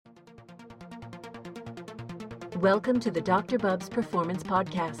Welcome to the Dr. Bubbs Performance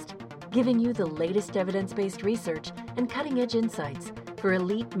Podcast, giving you the latest evidence-based research and cutting-edge insights for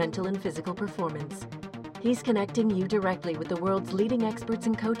elite mental and physical performance. He's connecting you directly with the world's leading experts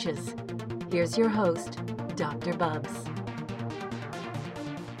and coaches. Here's your host, Dr. Bubbs.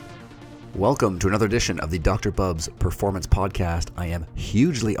 Welcome to another edition of the Dr. Bubbs Performance Podcast. I am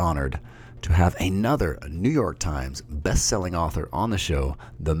hugely honored to have another New York Times best-selling author on the show,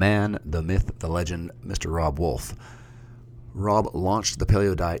 the man, the myth, the legend, Mr. Robb Wolf. Robb launched the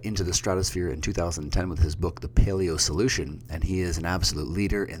paleo diet into the stratosphere in 2010 with his book, The Paleo Solution, and he is an absolute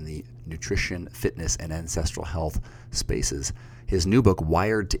leader in the nutrition, fitness, and ancestral health spaces. His new book,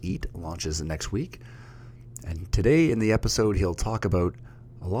 Wired to Eat, launches next week. And today in the episode, he'll talk about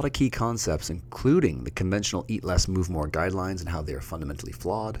a lot of key concepts, including the conventional Eat Less, Move More guidelines and how they are fundamentally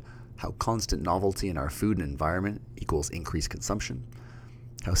flawed, how constant novelty in our food and environment equals increased consumption,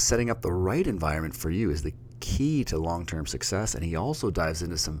 how setting up the right environment for you is the key to long-term success, and he also dives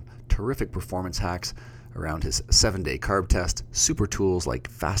into some terrific performance hacks around his 7-day carb test, super tools like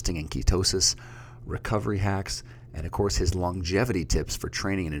fasting and ketosis, recovery hacks, and of course his longevity tips for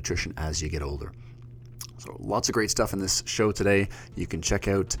training and nutrition as you get older. So lots of great stuff in this show today. You can check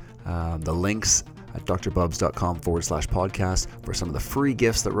out the links at drbubbs.com/podcast for some of the free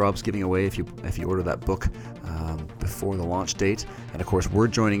gifts that Robb's giving away if you order that book before the launch date. And of course, we're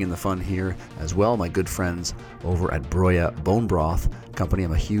joining in the fun here as well. My good friends over at Broya Bone Broth Company.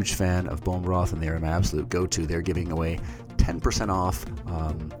 I'm a huge fan of bone broth, and they're my absolute go-to. They're giving away 10% off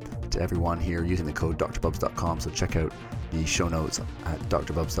to everyone here using the code drbubbs.com. So check out the show notes at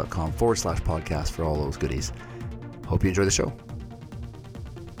drbubbs.com/podcast for all those goodies. Hope you enjoy the show.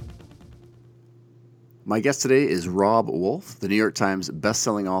 My guest today is Robb Wolf, the New York Times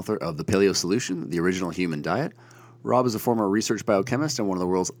best-selling author of The Paleo Solution, The Original Human Diet. Robb is a former research biochemist and one of the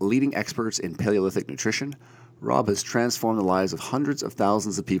world's leading experts in Paleolithic nutrition. Robb has transformed the lives of hundreds of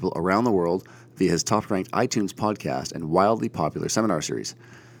thousands of people around the world via his top-ranked iTunes podcast and wildly popular seminar series.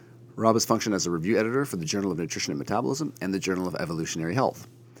 Robb has functioned as a review editor for the Journal of Nutrition and Metabolism and the Journal of Evolutionary Health.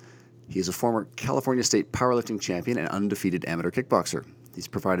 He is a former California State powerlifting champion and undefeated amateur kickboxer. He's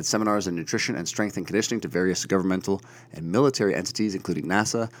provided seminars in nutrition and strength and conditioning to various governmental and military entities, including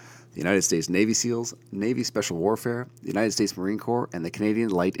NASA, the United States Navy SEALs, Navy Special Warfare, the United States Marine Corps, and the Canadian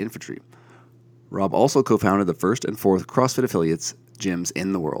Light Infantry. Robb also co-founded the first and fourth CrossFit affiliates gyms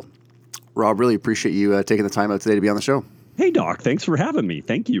in the world. Robb, really appreciate you taking the time out today to be on the show. Hey, Doc. Thanks for having me.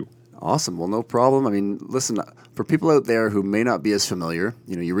 Thank you. Awesome. Well, no problem. I mean, listen, for people out there who may not be as familiar,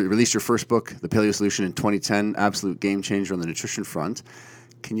 you released your first book, The Paleo Solution, in 2010, absolute game changer on the nutrition front.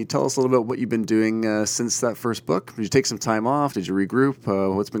 Can you tell us a little bit what you've been doing since that first book? Did you take some time off? Did you regroup?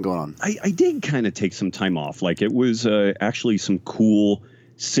 What's been going on? I did kind of take some time off. Like, it was actually some cool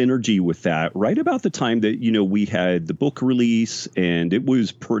synergy with that right about the time that, we had the book release, and it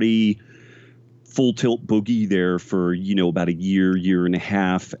was pretty full tilt boogie there for, about a year and a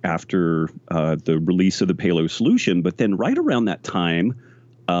half after the release of the Paleo Solution. But then right around that time,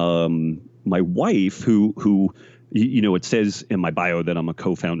 my wife, who it says in my bio that I'm a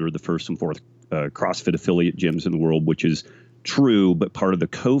co-founder of the first and fourth CrossFit affiliate gyms in the world, which is true. But part of the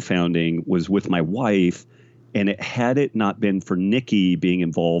co-founding was with my wife. And had it not been for Nikki being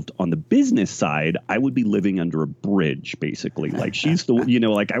involved on the business side, I would be living under a bridge, basically. Like, she's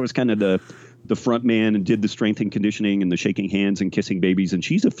the, I was kind of the front man and did the strength and conditioning and the shaking hands and kissing babies. And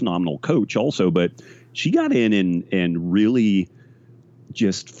she's a phenomenal coach also, but she got in and really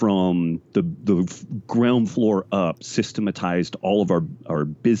just from the ground floor up systematized all of our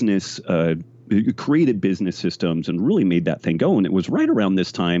business, created business systems and really made that thing go. And it was right around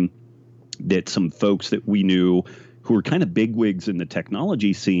this time that some folks that we knew who were kind of bigwigs in the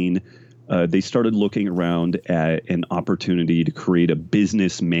technology scene, they started looking around at an opportunity to create a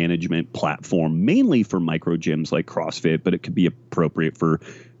business management platform, mainly for micro gyms like CrossFit, but it could be appropriate for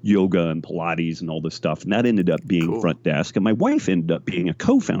yoga and Pilates and all this stuff. And that ended up being cool. Front Desk. And my wife ended up being a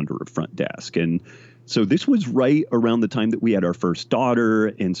co-founder of Front Desk. And so this was right around the time that we had our first daughter.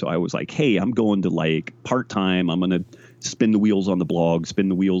 And so I was like, hey, I'm going to like part-time. I'm going to spin the wheels on the blog, spin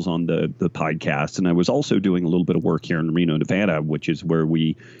the wheels on the podcast. And I was also doing a little bit of work here in Reno, Nevada, which is where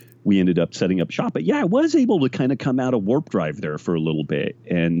we ended up setting up shop. But yeah, I was able to kind of come out of Warp Drive there for a little bit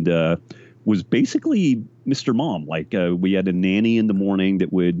and was basically Mr. Mom. Like we had a nanny in the morning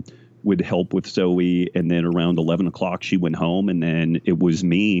that would help with Zoe. And then around 11 o'clock, she went home. And then it was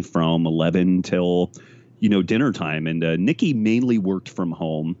me from 11 till, dinner time. And Nikki mainly worked from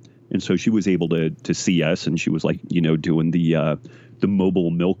home. And so she was able to see us, and she was like, doing the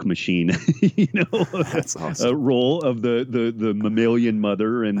mobile milk machine, That's awesome. role of the mammalian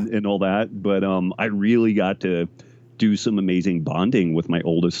mother and all that. But I really got to do some amazing bonding with my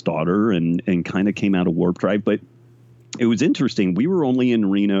oldest daughter and kind of came out of warp drive. But it was interesting. We were only in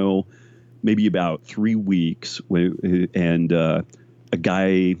Reno maybe about 3 weeks, and a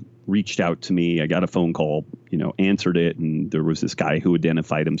guy reached out to me. I got a phone call, answered it, and there was this guy who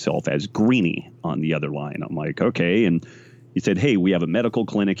identified himself as Greenie on the other line. I'm like, okay. And he said, hey, we have a medical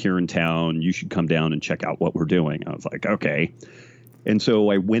clinic here in town. You should come down and check out what we're doing. I was like, okay. And so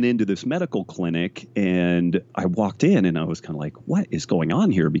I went into this medical clinic and I walked in and I was kind of like, what is going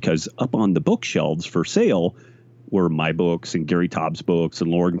on here? Because up on the bookshelves for sale were my books and Gary Taub's books and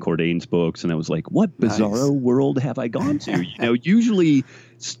Lauren Cordain's books. And I was like, what bizarro world have I gone to? Usually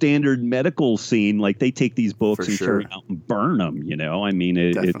standard medical scene, like they take these books and carry out and burn them, I mean,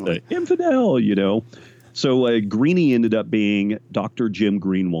 it's an infidel, So Greenie ended up being Dr. Jim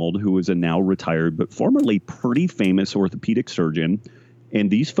Greenwald, who is a now retired but formerly pretty famous orthopedic surgeon. And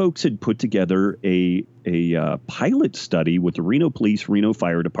these folks had put together a pilot study with the Reno Police, Reno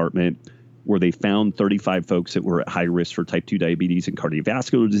Fire Department, where they found 35 folks that were at high risk for type 2 diabetes and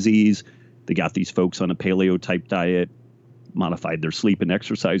cardiovascular disease. They got these folks on a paleo-type diet, modified their sleep and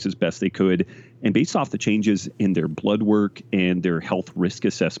exercise as best they could. And based off the changes in their blood work and their health risk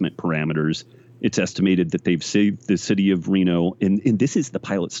assessment parameters, it's estimated that they've saved the city of Reno, and this is the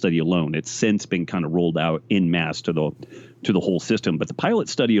pilot study alone. It's since been kind of rolled out en masse to the whole system. But the pilot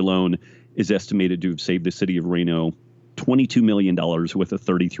study alone is estimated to have saved the city of Reno $22 million with a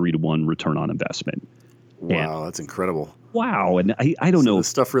 33-to-1 return on investment. Wow, that's incredible. Wow. And I don't know. This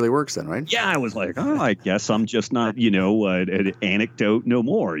stuff really works then, right? Yeah, I was like, I guess I'm just not, an anecdote no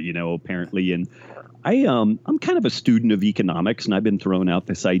more, apparently. And I'm kind of a student of economics, and I've been throwing out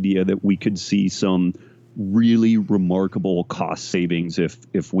this idea that we could see some really remarkable cost savings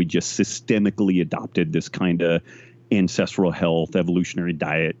if we just systemically adopted this kind of ancestral health, evolutionary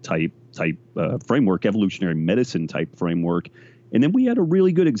diet type framework, evolutionary medicine type framework. And then we had a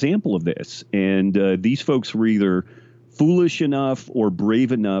really good example of this. And these folks were either foolish enough or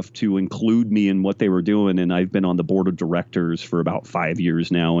brave enough to include me in what they were doing. And I've been on the board of directors for about 5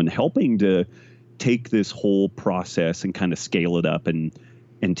 years now and helping to take this whole process and kind of scale it up and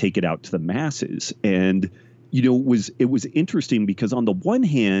take it out to the masses. And, it was interesting because on the one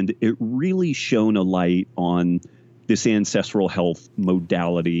hand, it really shone a light on this ancestral health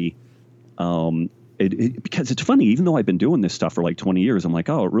modality. Because it's funny, even though I've been doing this stuff for like 20 years, I'm like,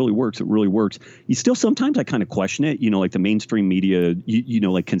 oh, it really works. It really works. You still, sometimes I kind of question it, like the mainstream media,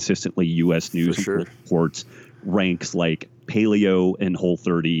 like consistently U.S. news and reports ranks like paleo and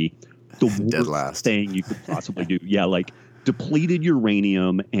Whole30 the worst thing you could possibly do. Yeah, like depleted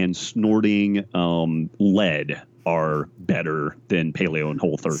uranium and snorting lead are better than paleo and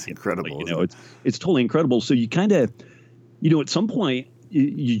Whole30. It's incredible. It's totally incredible. So you kind of, at some point,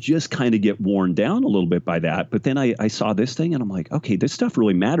 you just kind of get worn down a little bit by that. But then I saw this thing and I'm like, okay, this stuff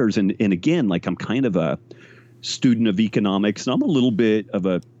really matters. And again, like I'm kind of a student of economics and I'm a little bit of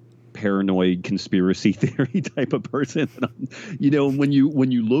a paranoid conspiracy theory type of person. When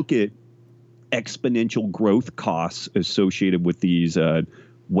you look at exponential growth costs associated with these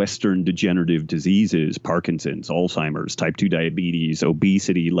Western degenerative diseases, Parkinson's, Alzheimer's, type 2 diabetes,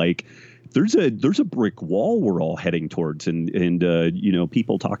 obesity, like there's a brick wall we're all heading towards. And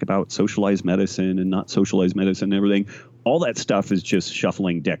people talk about socialized medicine and not socialized medicine and everything. All that stuff is just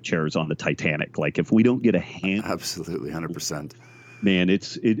shuffling deck chairs on the Titanic. Like if we don't get a hand. Absolutely. 100%. Man,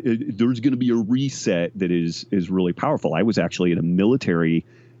 there's going to be a reset that is really powerful. I was actually at a military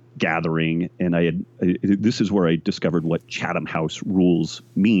gathering, and this is where I discovered what Chatham House rules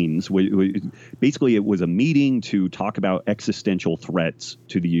means. Basically, it was a meeting to talk about existential threats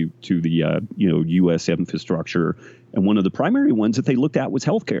to the U.S. infrastructure, and one of the primary ones that they looked at was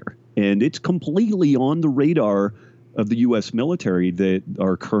healthcare, and it's completely on the radar of the U.S. military that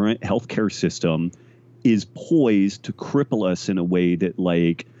our current healthcare system is poised to cripple us in a way that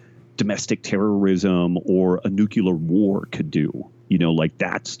like domestic terrorism or a nuclear war could do. Like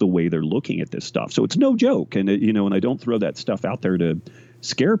that's the way they're looking at this stuff. So it's no joke. And, and I don't throw that stuff out there to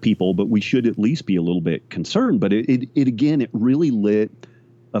scare people, but we should at least be a little bit concerned. But it really lit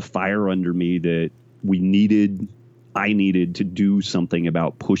a fire under me that I needed to do something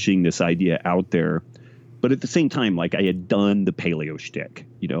about pushing this idea out there. But at the same time, like I had done the paleo shtick,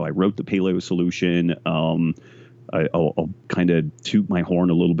 I wrote the paleo solution. I'll kind of toot my horn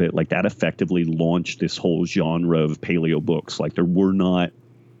a little bit. Like that effectively launched this whole genre of paleo books. Like there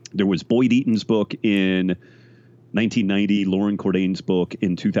was Boyd Eaton's book in 1990, Lauren Cordain's book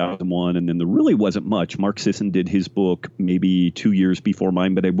in 2001, and then there really wasn't much. Mark Sisson did his book maybe 2 years before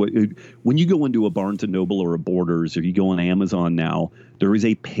mine, but when you go into a Barnes & Noble or a Borders, or you go on Amazon now, there is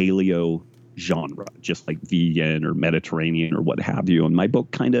a paleo genre, just like vegan or Mediterranean or what have you, and my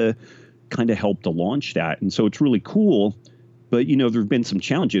book kind of helped to launch that, and so it's really cool. But, there have been some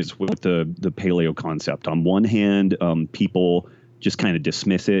challenges with the paleo concept. On one hand, people just kind of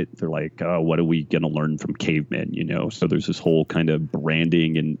dismiss it. They're like, oh, what are we going to learn from cavemen, So there's this whole kind of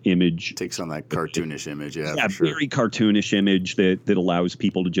branding and image. Takes on that cartoonish image, yeah, for sure. Very cartoonish image that allows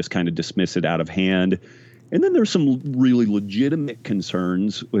people to just kind of dismiss it out of hand. And then there's some really legitimate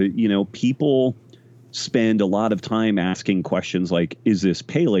concerns. People spend a lot of time asking questions like, is this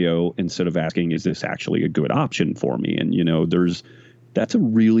paleo, instead of asking, is this actually a good option for me? And, that's a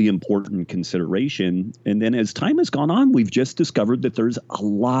really important consideration. And then as time has gone on, we've just discovered that there's a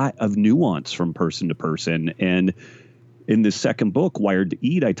lot of nuance from person to person. And in this second book, Wired to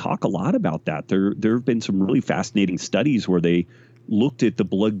Eat, I talk a lot about that. There have been some really fascinating studies where they looked at the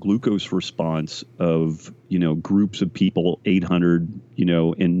blood glucose response of, groups of people, 800,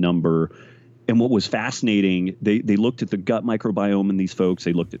 in number. And what was fascinating, they looked at the gut microbiome in these folks.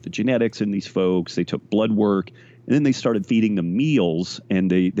 They looked at the genetics in these folks. They took blood work. And then they started feeding them meals, and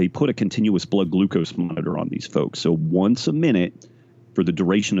they put a continuous blood glucose monitor on these folks. So once a minute for the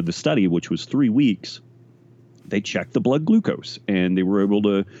duration of the study, which was 3 weeks, they checked the blood glucose, and they were able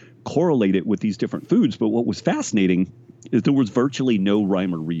to correlate it with these different foods. But what was fascinating is there was virtually no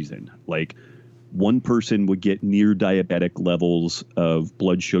rhyme or reason. Like, one person would get near diabetic levels of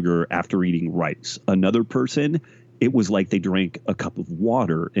blood sugar after eating rice. Another person, it was like they drank a cup of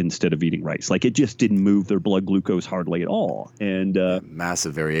water instead of eating rice. Like, it just didn't move their blood glucose hardly at all. And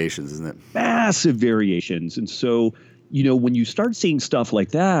massive variations, isn't it? Massive variations. And so, when you start seeing stuff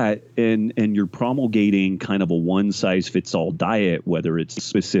like that, and you're promulgating kind of a one-size-fits-all diet, whether it's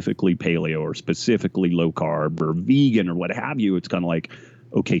specifically paleo or specifically low carb or vegan or what have you, it's kind of like,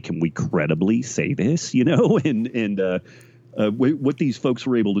 okay, can we credibly say this? What these folks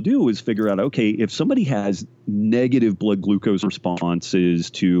were able to do is figure out, okay, if somebody has negative blood glucose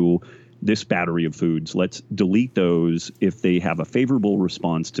responses to this battery of foods, let's delete those. If they have a favorable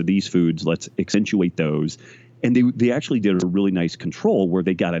response to these foods, let's accentuate those. And they actually did a really nice control where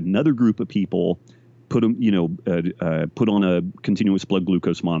they got another group of people, put them, put on a continuous blood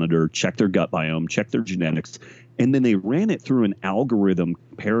glucose monitor, check their gut biome, check their genetics, and then they ran it through an algorithm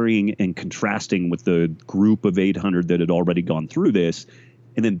comparing and contrasting with the group of 800 that had already gone through this.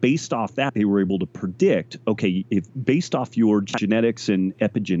 And then based off that, they were able to predict, okay, if based off your genetics and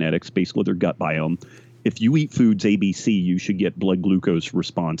epigenetics, basically their gut biome, if you eat foods ABC, you should get blood glucose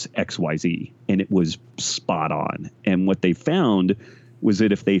response XYZ. And it was spot on. And what they found was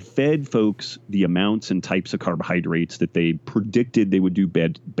that if they fed folks the amounts and types of carbohydrates that they predicted they would do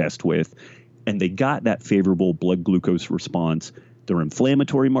best with, and they got that favorable blood glucose response, their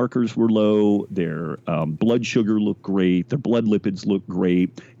inflammatory markers were low, their blood sugar looked great, their blood lipids looked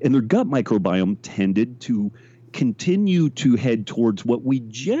great, and their gut microbiome tended to continue to head towards what we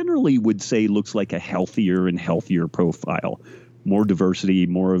generally would say looks like a healthier and healthier profile. More diversity,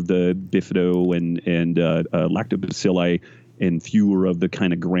 more of the bifido and lactobacilli, and fewer of the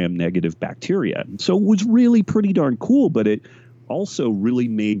kind of gram-negative bacteria. So it was really pretty darn cool, but it also really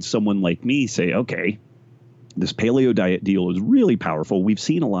made someone like me say, okay, this paleo diet deal is really powerful. We've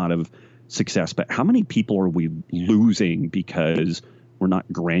seen a lot of success, but how many people are we losing because we're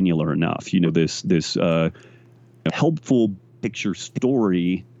not granular enough? This helpful picture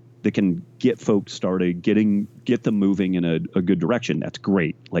story that can get folks started, get them moving in a good direction. That's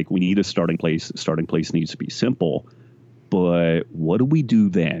great. Like, we need a starting place. The starting place needs to be simple. But what do we do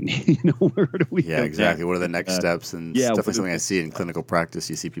then? Where do we go? Yeah, exactly. What are the next steps? And it's definitely something I see in clinical practice.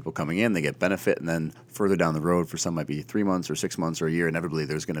 You see people coming in, they get benefit, and then further down the road, for some might be 3 months or 6 months or a year, inevitably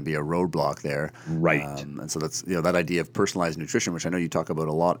there's going to be a roadblock there. Right. And so that's that idea of personalized nutrition, which I know you talk about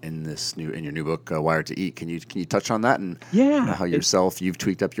a lot in your new book, Wired to Eat. Can you touch on that and how you've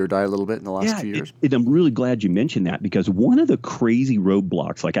tweaked up your diet a little bit in the last 2 years? I'm really glad you mentioned that, because one of the crazy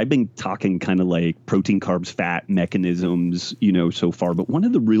roadblocks, like I've been talking kind of like protein, carbs, fat mechanisms, so far. But one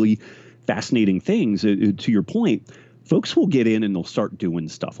of the really fascinating things, to your point, folks will get in and they'll start doing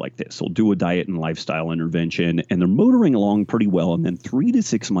stuff like this. They'll do a diet and lifestyle intervention, and they're motoring along pretty well. And then 3 to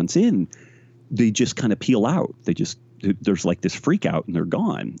 6 months in, they just kind of peel out. There's like this freak out and they're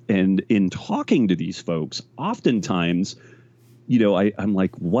gone. And in talking to these folks, oftentimes, I'm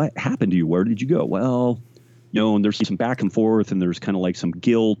like, what happened to you? Where did you go? Well, and there's some back and forth, and there's kind of like some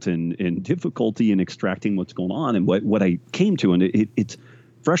guilt and difficulty in extracting what's going on. And what I came to, and it's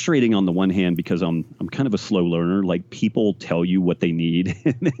frustrating on the one hand because I'm kind of a slow learner. Like, people tell you what they need,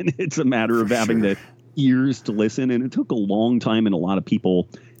 and then it's a matter of having the ears to listen. And it took a long time, and a lot of people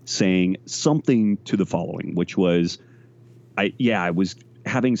saying something to the following, which was, I was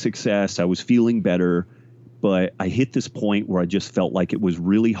having success, I was feeling better, but I hit this point where I just felt like it was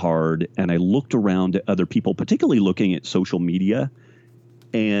really hard. And I looked around at other people, particularly looking at social media,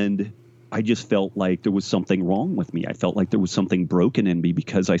 and I just felt like there was something wrong with me. I felt like there was something broken in me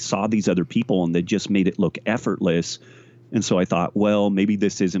because I saw these other people and they just made it look effortless. And so I thought, well, maybe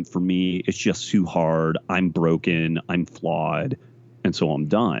this isn't for me. It's just too hard. I'm broken. I'm flawed. And so I'm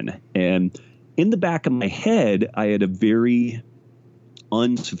done. And in the back of my head, I had a very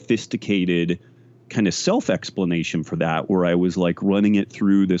unsophisticated kind of self-explanation for that, where I was like running it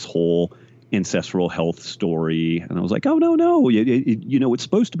through this whole ancestral health story. And I was like, oh, no, it's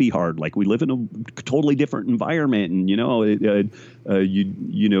supposed to be hard. Like, we live in a totally different environment, and,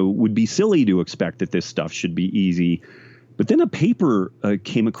 would be silly to expect that this stuff should be easy. But then a paper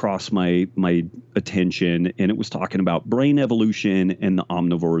came across my attention, and it was talking about brain evolution and the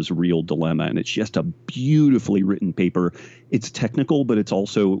omnivore's real dilemma. And it's just a beautifully written paper. It's technical, but it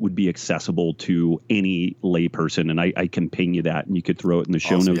would be accessible to any layperson. And I can ping you that, and you could throw it in the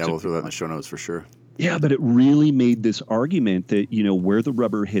show notes. Yeah, we'll throw that in the show notes for sure. Yeah, but it really made this argument that, where the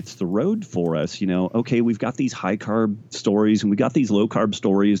rubber hits the road for us, okay, we've got these high carb stories and we got these low carb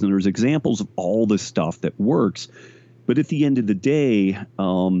stories, and there's examples of all this stuff that works. But at the end of the day,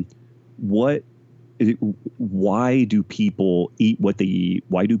 why do people eat what they eat?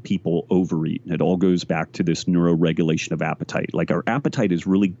 Why do people overeat? And it all goes back to this neuroregulation of appetite. Like, our appetite is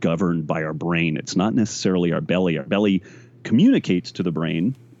really governed by our brain. It's not necessarily our belly. Our belly communicates to the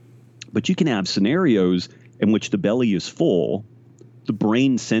brain, but you can have scenarios in which the belly is full, the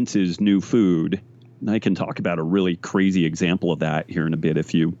brain senses new food. And I can talk about a really crazy example of that here in a bit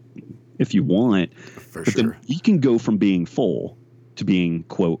if you want. For but sure. Then you can go from being full to being,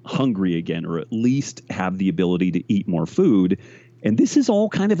 quote, hungry again, or at least have the ability to eat more food. And this is all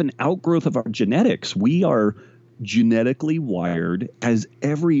kind of an outgrowth of our genetics. We are genetically wired, as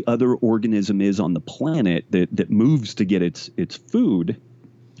every other organism is on the planet that moves to get its food.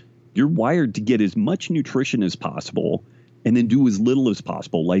 You're wired to get as much nutrition as possible and then do as little as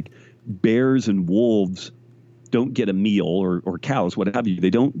possible. Like, bears and wolves don't get a meal, or cows, what have you. They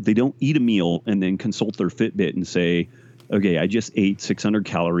don't eat a meal and then consult their Fitbit and say, okay, I just ate 600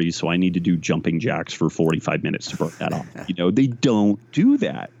 calories, so I need to do jumping jacks for 45 minutes to burn that off. They don't do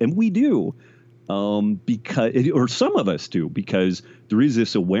that. And we do, or some of us do, because there is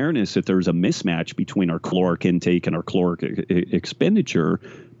this awareness that there's a mismatch between our caloric intake and our caloric expenditure.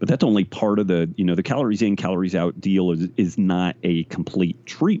 But that's only part of the calories in, calories out deal is not a complete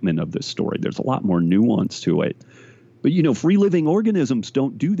treatment of this story. There's a lot more nuance to it. But, free living organisms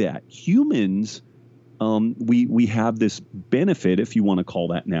don't do that. Humans, we have this benefit, if you want to call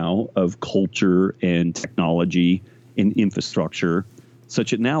that now, of culture and technology and infrastructure, such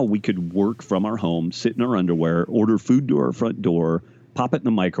that now we could work from our home, sit in our underwear, order food to our front door, pop it in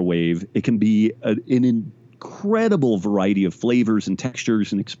the microwave. It can be an incredible variety of flavors and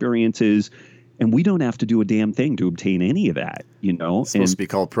textures and experiences, and we don't have to do a damn thing to obtain any of that. It's supposed to be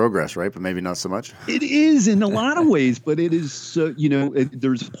called progress, right? But maybe not so much. It is in a lot of ways, but it is so,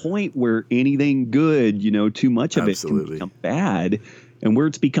 there's a point where anything good, too much of it can become bad. And where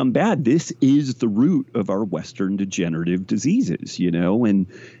it's become bad, this is the root of our Western degenerative diseases, and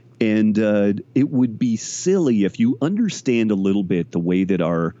it would be silly if you understand a little bit the way that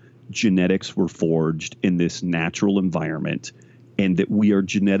our genetics were forged in this natural environment, and that we are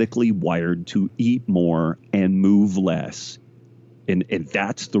genetically wired to eat more and move less. And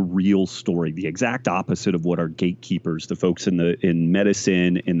that's the real story, the exact opposite of what our gatekeepers, the folks in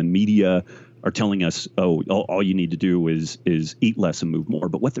medicine and the media, are telling us. All you need to do is eat less and move more.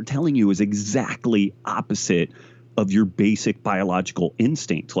 But what they're telling you is exactly opposite of your basic biological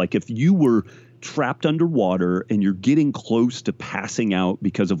instinct. Like, if you were trapped underwater and you're getting close to passing out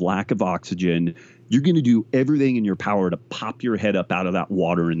because of lack of oxygen, you're going to do everything in your power to pop your head up out of that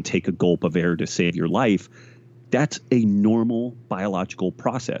water and take a gulp of air to save your life. That's a normal biological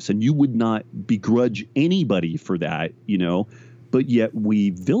process, and you would not begrudge anybody for that, but yet we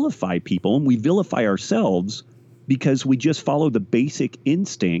vilify people, and we vilify ourselves because we just follow the basic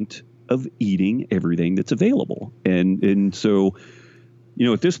instinct of eating everything that's available. And so,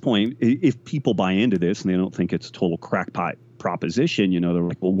 at this point, if people buy into this and they don't think it's a total crackpot proposition, they're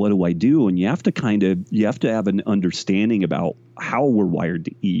like, well, what do I do? And you have to have an understanding about how we're wired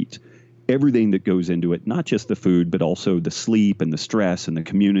to eat, everything that goes into it, not just the food, but also the sleep and the stress and the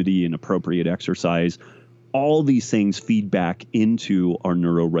community and appropriate exercise. all these things feed back into our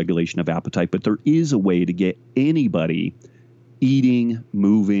neuroregulation of appetite, but there is a way to get anybody eating,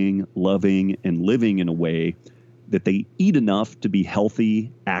 moving, loving, and living in a way that they eat enough to be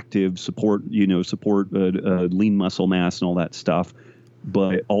healthy, active, support lean muscle mass and all that stuff,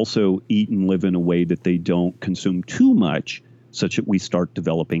 but also eat and live in a way that they don't consume too much, such that we start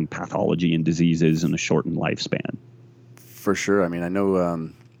developing pathology and diseases in a shortened lifespan. For sure. I mean, I know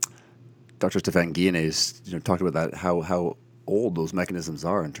Dr. Stefan Guillenes talked about that, how old those mechanisms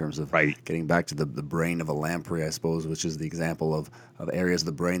are in terms of getting back to the brain of a lamprey, I suppose, which is the example of areas of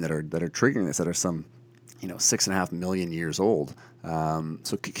the brain that are triggering this, that are some 6.5 million years old.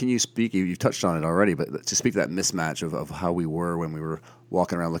 So can you speak, you've touched on it already, but to speak to that mismatch of how we were when we were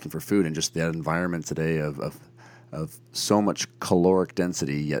walking around looking for food, and just that environment today of so much caloric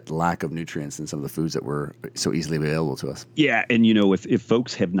density, yet lack of nutrients in some of the foods that were so easily available to us. Yeah, and if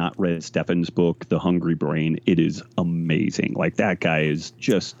folks have not read Stefan's book, The Hungry Brain, it is amazing. Like, that guy is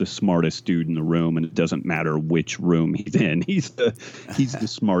just the smartest dude in the room, and it doesn't matter which room he's in. He's the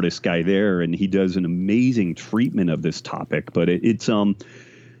smartest guy there, and he does an amazing treatment of this topic. But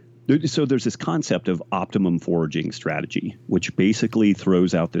so there's this concept of optimum foraging strategy, which basically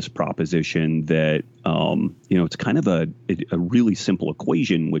throws out this proposition that, it's kind of a really simple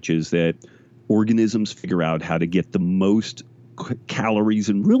equation, which is that organisms figure out how to get the most calories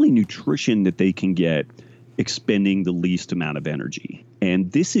and really nutrition that they can get, expending the least amount of energy. And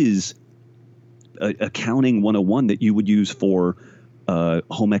this is accounting 101 that you would use for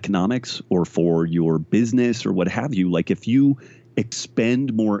home economics or for your business or what have you. Like, if you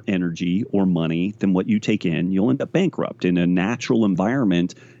expend more energy or money than what you take in, you'll end up bankrupt. In a natural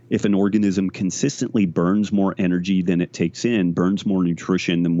environment, if an organism consistently burns more energy than it takes in, burns more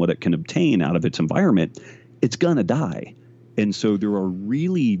nutrition than what it can obtain out of its environment, it's going to die. And so there are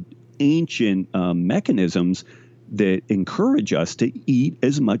really ancient mechanisms that encourage us to eat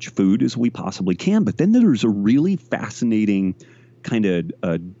as much food as we possibly can. But then there's a really fascinating kind of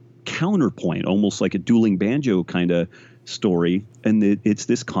counterpoint, almost like a dueling banjo kind of story, and it's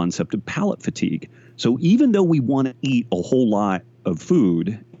this concept of palate fatigue. So even though we want to eat a whole lot of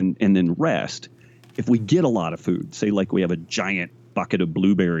food and then rest, if we get a lot of food, say like we have a giant bucket of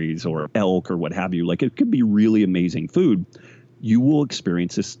blueberries or elk or what have you, like it could be really amazing food, you will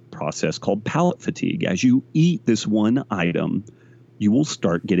experience this process called palate fatigue. As you eat this one item, you will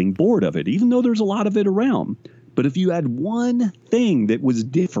start getting bored of it, even though there's a lot of it around. But if you had one thing that was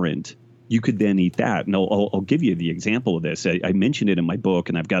different, you could then eat that. And I'll give you the example of this. I mentioned it in my book,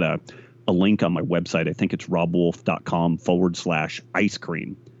 and I've got a link on my website. I think it's robbwolf.com/ice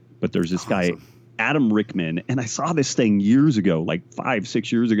cream. But there's this guy, Adam Rickman, and I saw this thing years ago, like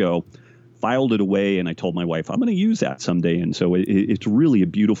 5-6 years ago, filed it away, and I told my wife, I'm going to use that someday. And so it's really a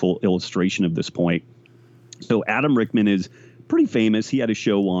beautiful illustration of this point. So Adam Rickman is pretty famous. He had a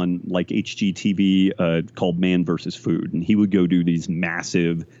show on like HGTV called Man vs. Food, and he would go do these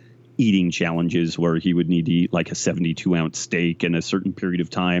massive eating challenges where he would need to eat like a 72-ounce steak in a certain period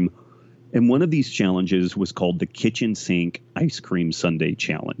of time. And one of these challenges was called the Kitchen Sink Ice Cream Sundae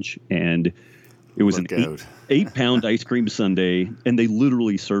Challenge. And it was an 8-pound ice cream sundae, and they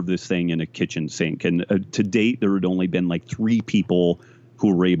literally served this thing in a kitchen sink. And to date, there had only been like 3 people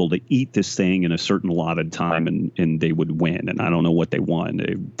who were able to eat this thing in a certain allotted time, and they would win. And I don't know what they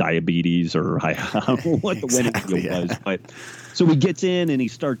won, diabetes, or I don't know what the winning deal was. But so he gets in and he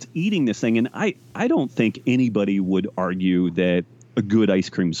starts eating this thing. And I don't think anybody would argue that a good ice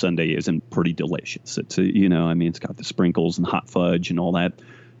cream sundae isn't pretty delicious. It's it's got the sprinkles and hot fudge and all that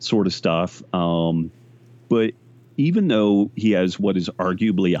sort of stuff. But even though he has what is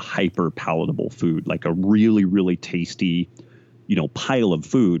arguably a hyper palatable food, like a really, really tasty, pile of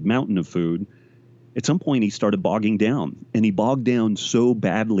food, mountain of food, at some point he started bogging down, and he bogged down so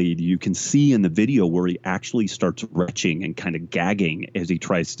badly. You can see in the video where he actually starts retching and kind of gagging as he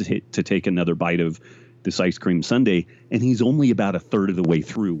tries to take another bite of this ice cream sundae. And he's only about a third of the way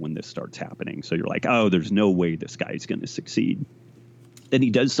through when this starts happening. So you're like, oh, there's no way this guy's going to succeed. Then he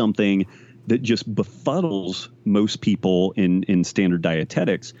does something that just befuddles most people in standard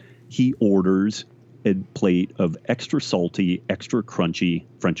dietetics. He orders a plate of extra salty, extra crunchy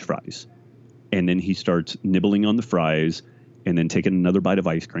French fries. And then he starts nibbling on the fries, and then taking another bite of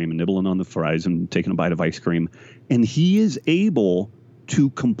ice cream, and nibbling on the fries and taking a bite of ice cream. And he is able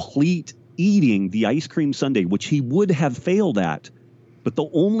to complete eating the ice cream sundae, which he would have failed at. But the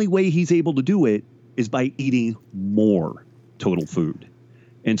only way he's able to do it is by eating more total food.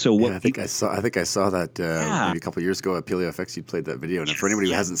 And so I think I saw that maybe a couple of years ago at PaleoFX. You played that video, and for anybody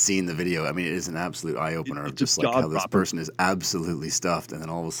who hasn't seen the video, I mean, it is an absolute eye opener of just like how this person is absolutely stuffed, and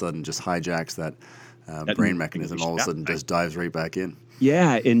then all of a sudden just hijacks that brain mechanism all of a sudden just dives right back in.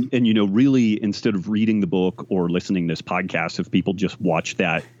 Yeah, and really, instead of reading the book or listening to this podcast, if people just watch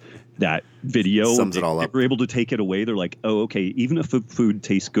that video, sums it all up. They're able to take it away. They're like, oh, okay, even if food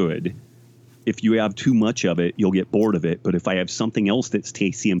tastes good, if you have too much of it, you'll get bored of it. But if I have something else that's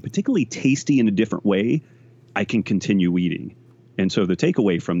tasty, and particularly tasty in a different way, I can continue eating. And so the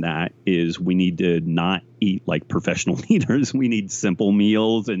takeaway from that is we need to not eat like professional eaters. We need simple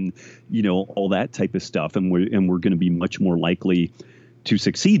meals and, all that type of stuff. And we're going to be much more likely to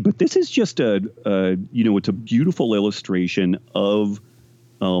succeed. But this is just it's a beautiful illustration of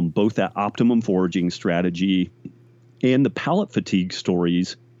both that optimum foraging strategy and the palate fatigue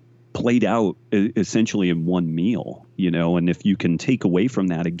stories played out essentially in one meal, and if you can take away from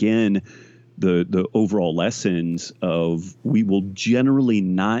that, again, the overall lessons of we will generally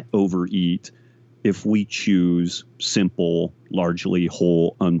not overeat if we choose simple, largely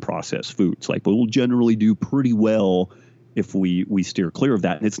whole, unprocessed foods. Like we'll generally do pretty well if we steer clear of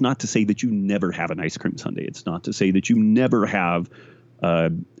that. And it's not to say that you never have an ice cream sundae. It's not to say that you never have,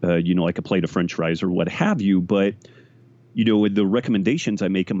 like a plate of French fries or what have you. But, the recommendations I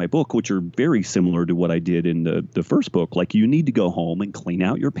make in my book, which are very similar to what I did in the first book, like you need to go home and clean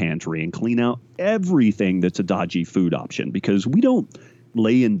out your pantry and clean out everything that's a dodgy food option, because we don't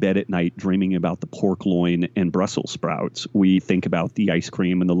lay in bed at night dreaming about the pork loin and Brussels sprouts. We think about the ice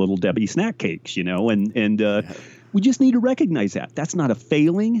cream and the Little Debbie snack cakes, and we just need to recognize that. That's not a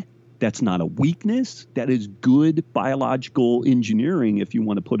failing. That's not a weakness. That is good biological engineering, if you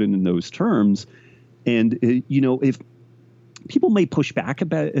want to put it in those terms. And, if people may push back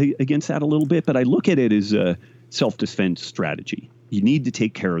against that a little bit, but I look at it as a self-defense strategy. You need to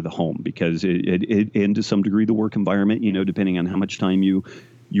take care of the home because and to some degree the work environment, depending on how much time you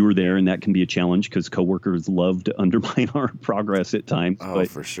were there, and that can be a challenge because coworkers love to undermine our progress at times. Oh,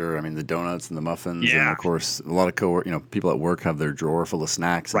 for sure. I mean, the donuts and the muffins, and of course, a lot of people at work have their drawer full of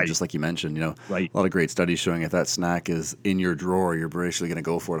snacks. Right. And just like you mentioned, a right. lot of great studies showing if that snack is in your drawer, you're basically going to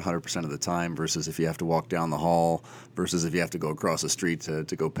go for it 100% of the time versus if you have to walk down the hall versus if you have to go across the street to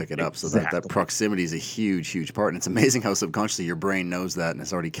go pick it up. So that proximity is a huge, huge part. And it's amazing how subconsciously your brain knows that and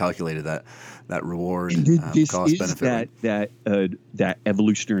it's already calculated that reward cost benefit. That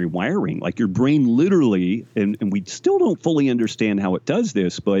evolutionary wiring, like your brain literally, and we still don't fully understand how it does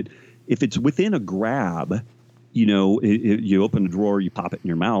this, but if it's within a grab, you open a drawer, you pop it in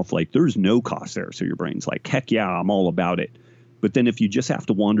your mouth, like there's no cost there. So your brain's like, heck yeah, I'm all about it. But then if you just have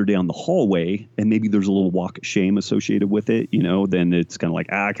to wander down the hallway and maybe there's a little walk of shame associated with it, then it's kind of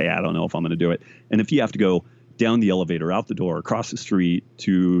like, okay, I don't know if I'm going to do it. And if you have to go down the elevator, out the door, across the street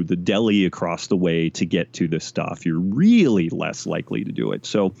to the deli across the way to get to this stuff, you're really less likely to do it.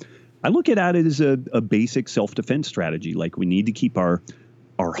 So I look at it as a basic self-defense strategy. Like we need to keep our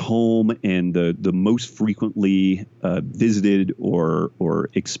home and the most frequently visited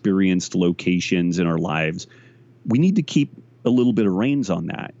or experienced locations in our lives. We need to keep a little bit of reins on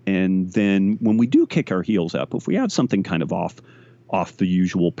that. And then when we do kick our heels up, if we have something kind of off the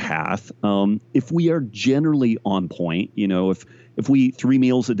usual path, if we are generally on point, if we eat 3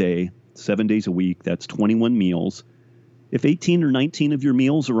 meals a day, 7 days a week, that's 21 meals. If 18 or 19 of your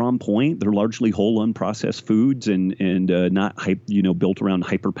meals are on point, they're largely whole unprocessed foods and not built around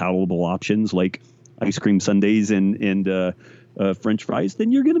hyper palatable options like ice cream sundaes and French fries,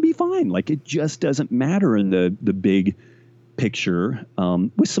 then you're going to be fine. Like it just doesn't matter in the big picture,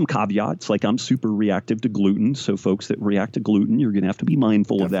 with some caveats. Like I'm super reactive to gluten. So folks that react to gluten, you're going to have to be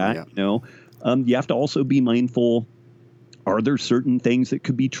mindful of that. Yeah. You have to also be mindful. Are there certain things that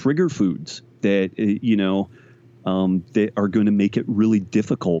could be trigger foods that, that are going to make it really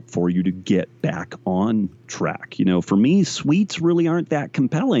difficult for you to get back on track? For me, sweets really aren't that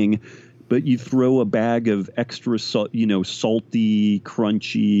compelling, but you throw a bag of extra salty,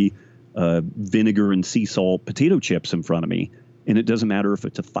 crunchy, vinegar and sea salt potato chips in front of me. And it doesn't matter if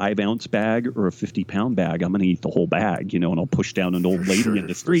it's a 5-ounce bag or a 50-pound bag. I'm going to eat the whole bag, and I'll push down an old lady in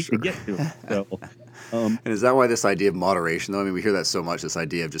the street to get to it. So, and is that why this idea of moderation, though? I mean, we hear that so much, this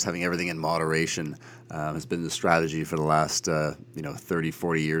idea of just having everything in moderation has been the strategy for the last, 30,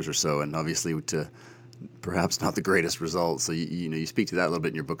 40 years or so. And obviously to perhaps not the greatest results. So, you speak to that a little bit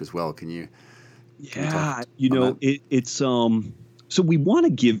in your book as well. Can you? Yeah, it's so we want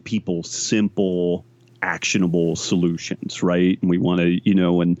to give people simple, actionable solutions, right? And we want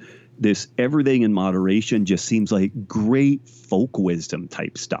to, and this everything in moderation just seems like great folk wisdom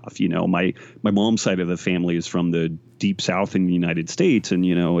type stuff. My mom's side of the family is from the deep South in the United States. And,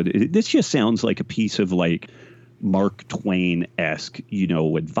 this just sounds like a piece of like Mark Twain-esque,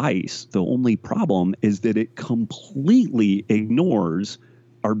 advice. The only problem is that it completely ignores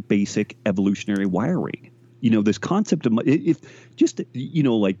our basic evolutionary wiring. This concept of, if just,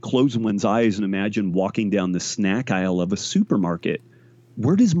 like close one's eyes and imagine walking down the snack aisle of a supermarket,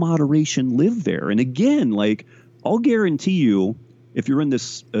 where does moderation live there? And again, like, I'll guarantee you, if you're in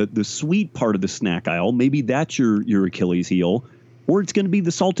this the sweet part of the snack aisle, maybe that's your Achilles heel, or it's going to be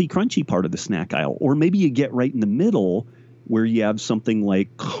the salty, crunchy part of the snack aisle, or maybe you get right in the middle where you have something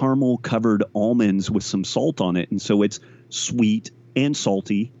like caramel covered almonds with some salt on it, and so it's sweet and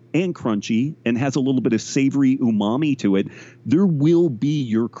salty and crunchy and has a little bit of savory umami to it. There will be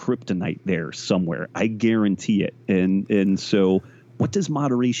your kryptonite there somewhere. I guarantee it. And so what does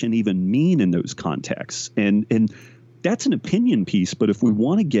moderation even mean in those contexts? And that's an opinion piece. But if we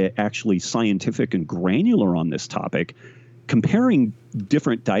want to get actually scientific and granular on this topic, comparing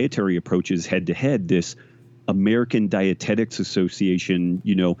different dietary approaches head to head, this American Dietetics Association,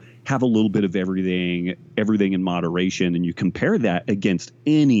 have a little bit of everything in moderation, and you compare that against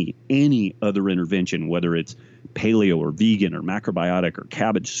any other intervention, whether it's paleo or vegan or macrobiotic or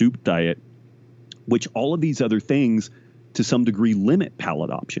cabbage soup diet, which all of these other things to some degree limit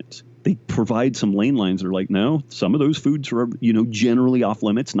palate options. They provide some lane lines that are like, no, some of those foods are, generally off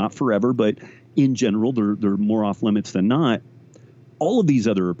limits, not forever, but in general, they're more off limits than not. All of these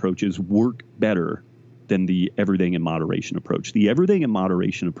other approaches work better than the everything in moderation approach. The everything in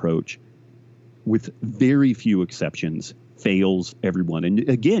moderation approach, with very few exceptions, fails everyone. And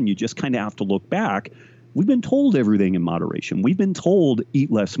again, you just kind of have to look back. We've been told everything in moderation. We've been told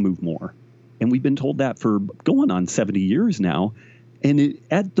eat less, move more. And we've been told that for going on 70 years now. And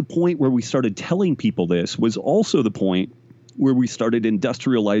at the point where we started telling people this was also the point where we started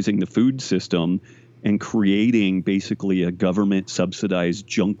industrializing the food system and creating basically a government subsidized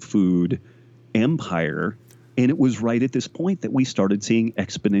junk food empire. And it was right at this point that we started seeing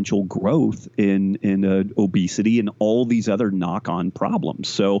exponential growth in obesity and all these other knock-on problems.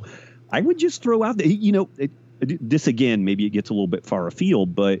 So I would just throw out this again, maybe it gets a little bit far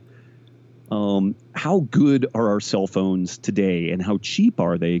afield, but how good are our cell phones today and how cheap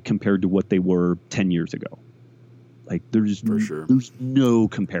are they compared to what they were 10 years ago? Like there's no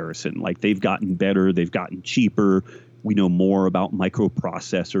comparison. Like they've gotten better, they've gotten cheaper. We know more about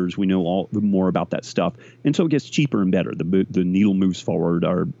microprocessors. We know more about that stuff. And so it gets cheaper and better. The needle moves forward.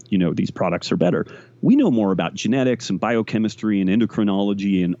 These products are better. We know more about genetics and biochemistry and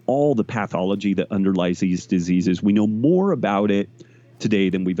endocrinology and all the pathology that underlies these diseases. We know more about it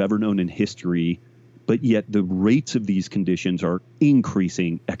today than we've ever known in history. But yet the rates of these conditions are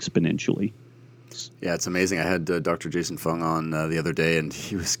increasing exponentially. Yeah, it's amazing. I had Dr. Jason Fung on the other day, and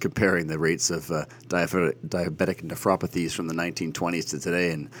he was comparing the rates of diabetic nephropathies from the 1920s to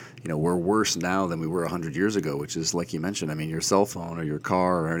today. And, we're worse now than we were 100 years ago, which is, like you mentioned, I mean, your cell phone or your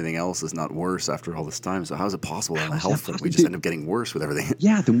car or everything else is not worse after all this time. So how is it possible on the health front we just end up getting worse with everything?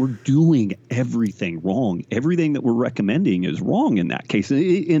 Yeah, then we're doing everything wrong. Everything that we're recommending is wrong in that case.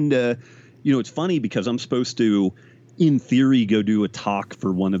 And it's funny because I'm supposed to, in theory, go do a talk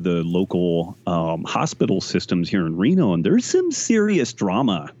for one of the local hospital systems here in Reno. And there's some serious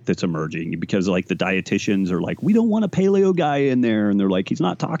drama that's emerging because like the dietitians are like, we don't want a paleo guy in there. And they're like, he's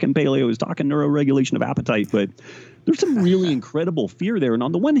not talking paleo, he's talking neuroregulation of appetite. But there's some really incredible fear there. And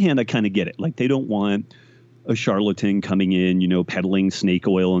on the one hand, I kind of get it. Like they don't want a charlatan coming in, peddling snake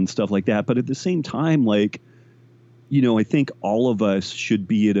oil and stuff like that. But at the same time, like, I think all of us should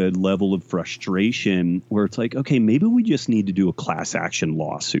be at a level of frustration where it's like, okay, maybe we just need to do a class action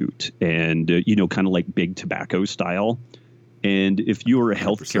lawsuit and, kind of like big tobacco style. And if you're a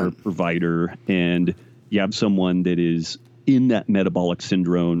healthcare 100%. Provider and you have someone that is in that metabolic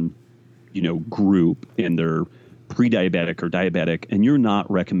syndrome, group and they're pre-diabetic or diabetic, and you're not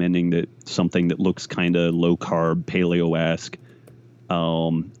recommending that something that looks kind of low carb, paleo-esque,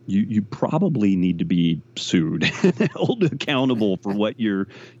 you probably need to be sued and held accountable for what you're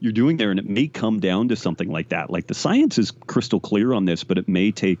doing there. And it may come down to something like that. Like the science is crystal clear on this, but it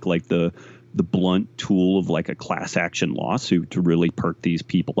may take like the blunt tool of like a class action lawsuit to really perk these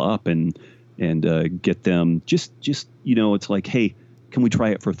people up and get them just, it's like, hey, can we try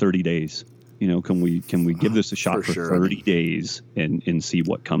it for 30 days? Can we give this a shot for 30 days and see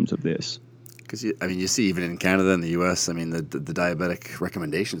what comes of this? Because, you see even in Canada and the U.S., the diabetic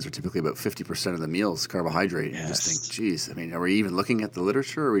recommendations are typically about 50% of the meals carbohydrate. Yes. You just think, geez, are we even looking at the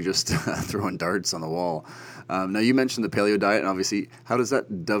literature or are we just throwing darts on the wall? Now, you mentioned the paleo diet, and obviously, how does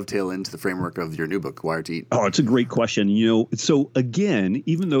that dovetail into the framework of your new book, Wired to Eat? Oh, it's a great question. So again,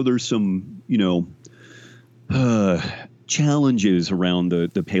 even though there's some, challenges around the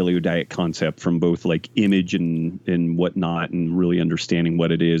paleo diet concept from both like image and whatnot and really understanding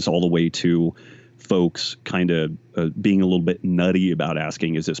what it is all the way to folks kind of being a little bit nutty about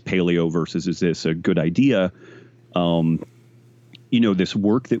asking, is this paleo versus is this a good idea? This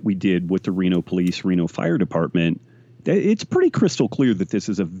work that we did with the Reno Police, Reno Fire Department, it's pretty crystal clear that this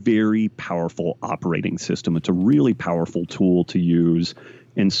is a very powerful operating system. It's a really powerful tool to use.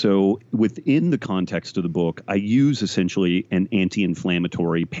 And so within the context of the book, I use essentially an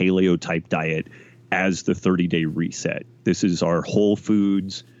anti-inflammatory paleo type diet as the 30-day reset. This is our whole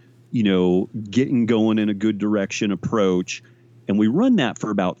foods, getting going in a good direction approach. And we run that for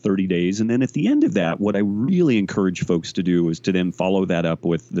about 30 days. And then at the end of that, what I really encourage folks to do is to then follow that up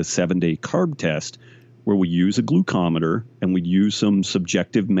with the 7-day carb test, where we use a glucometer and we use some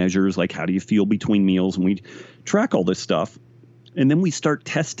subjective measures like how do you feel between meals, and we track all this stuff. And then we start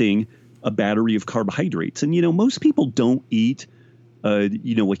testing a battery of carbohydrates. And, most people don't eat, a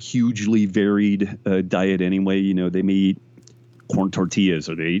hugely varied diet anyway. They may eat corn tortillas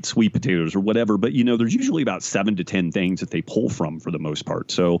or they eat sweet potatoes or whatever. But, there's usually about 7 to 10 things that they pull from for the most part.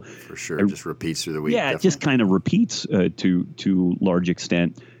 So for sure, it just repeats through the week. Yeah, definitely. It just kind of repeats to large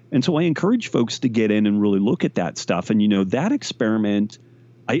extent. And so I encourage folks to get in and really look at that stuff. And, that experiment,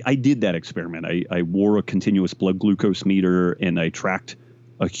 I did that experiment. I wore a continuous blood glucose meter and I tracked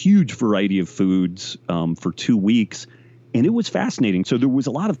a huge variety of foods for 2 weeks. And it was fascinating. So there was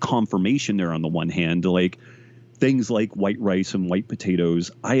a lot of confirmation there on the one hand, like things like white rice and white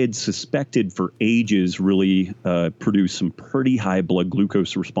potatoes. I had suspected for ages really produced some pretty high blood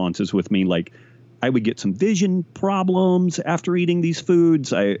glucose responses with me. Like I would get some vision problems after eating these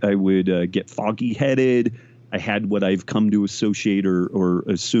foods. I would get foggy headed. I had what I've come to associate or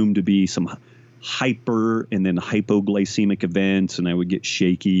assume to be some hyper and then hypoglycemic events, and I would get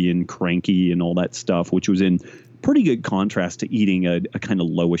shaky and cranky and all that stuff, which was in pretty good contrast to eating a kind of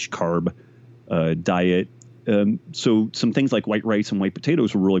lowish carb diet. So some things like white rice and white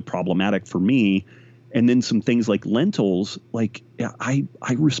potatoes were really problematic for me. And then some things like lentils, like I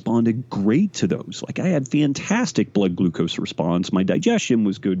responded great to those. Like I had fantastic blood glucose response. My digestion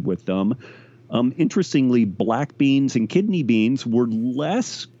was good with them. Interestingly, black beans and kidney beans were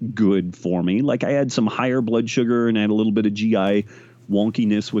less good for me. Like I had some higher blood sugar and I had a little bit of GI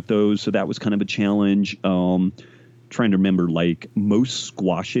wonkiness with those. So that was kind of a challenge. Trying to remember, like most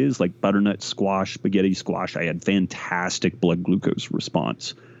squashes, like butternut squash, spaghetti squash, I had fantastic blood glucose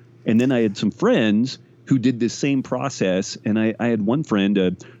response. And then I had some friends who did this same process. And I had one friend,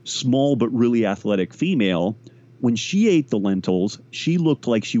 a small but really athletic female. When she ate the lentils, she looked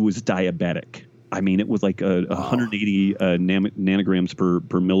like she was diabetic. I mean, it was like 180 nanograms per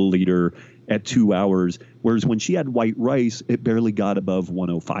milliliter at 2 hours. Whereas when she had white rice, it barely got above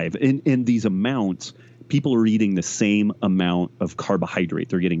 105. And these amounts, people are eating the same amount of carbohydrate.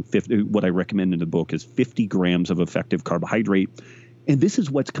 They're getting 50. What I recommend in the book is 50 grams of effective carbohydrate. And this is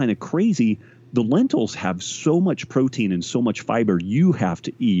what's kind of crazy. The lentils have so much protein and so much fiber. You have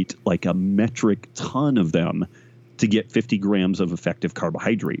to eat like a metric ton of them to get 50 grams of effective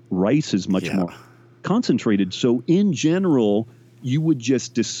carbohydrate. Rice is much more concentrated. So in general, you would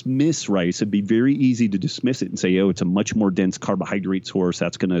just dismiss rice. It'd be very easy to dismiss it and say, oh, it's a much more dense carbohydrate source.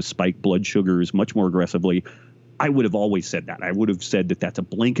 That's going to spike blood sugars much more aggressively. I would have always said that. I would have said that that's a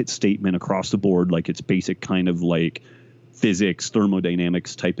blanket statement across the board, like it's basic kind of like physics,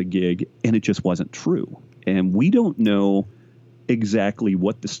 thermodynamics type of gig. And it just wasn't true. And we don't know exactly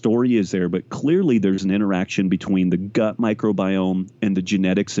what the story is there, but clearly there's an interaction between the gut microbiome and the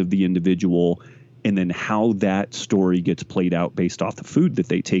genetics of the individual, and then how that story gets played out based off the food that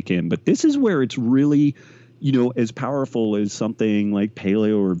they take in. But this is where it's really, as powerful as something like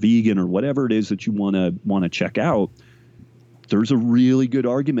paleo or vegan or whatever it is that you want to check out. There's a really good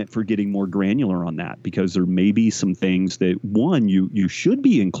argument for getting more granular on that, because there may be some things that, one, you should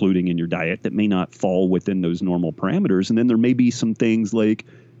be including in your diet that may not fall within those normal parameters. And then there may be some things like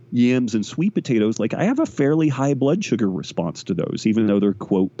yams and sweet potatoes. Like I have a fairly high blood sugar response to those, even though they're,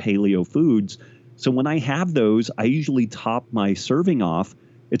 quote, paleo foods. So when I have those, I usually top my serving off.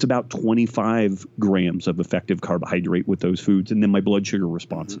 It's about 25 grams of effective carbohydrate with those foods. And then my blood sugar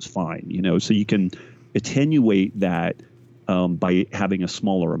response is fine, so you can attenuate that by having a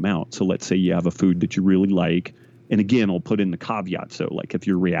smaller amount. So let's say you have a food that you really like. And again, I'll put in the caveat. So like if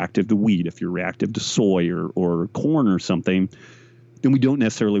you're reactive to wheat, if you're reactive to soy or corn or something, then we don't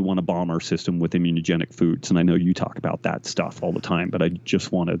necessarily want to bomb our system with immunogenic foods. And I know you talk about that stuff all the time, but I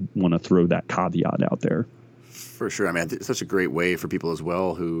just want to throw that caveat out there. For sure. I mean, it's such a great way for people as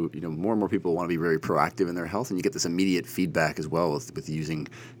well who, more and more people want to be very proactive in their health, and you get this immediate feedback as well with using,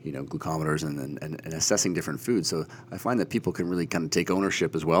 glucometers and assessing different foods. So I find that people can really kind of take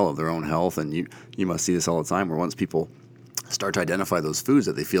ownership as well of their own health, and you must see this all the time where once people start to identify those foods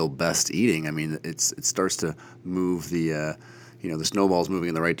that they feel best eating, I mean, it starts to move the the snowball's moving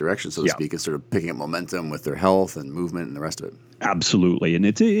in the right direction, so to speak, and sort of picking up momentum with their health and movement and the rest of it. Absolutely. And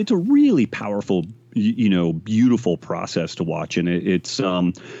it's a really powerful, beautiful process to watch. And it's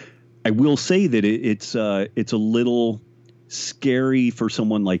I will say that it's a little scary for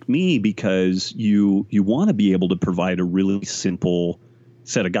someone like me, because you want to be able to provide a really simple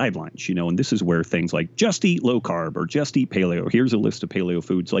set of guidelines, and this is where things like just eat low carb or just eat paleo, here's a list of paleo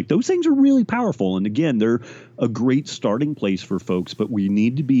foods, like those things are really powerful. And again, they're a great starting place for folks, but we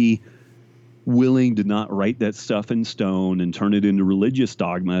need to be willing to not write that stuff in stone and turn it into religious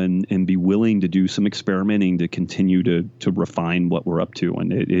dogma, and be willing to do some experimenting to continue to refine what we're up to.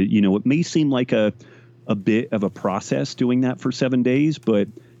 And it may seem like a bit of a process doing that for 7 days, but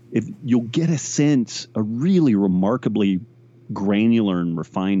if you'll get a really remarkably granular and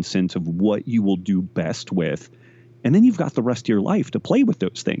refined sense of what you will do best with. And then you've got the rest of your life to play with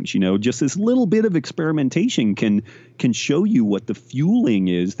those things. Just this little bit of experimentation can show you what the fueling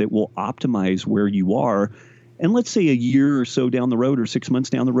is that will optimize where you are. And let's say a year or so down the road, or 6 months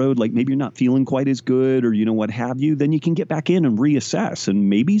down the road, like maybe you're not feeling quite as good, or what have you, then you can get back in and reassess. And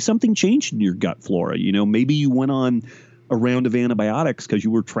maybe something changed in your gut flora. Maybe you went on a round of antibiotics because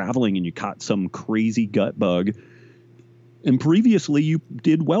you were traveling and you caught some crazy gut bug. And previously you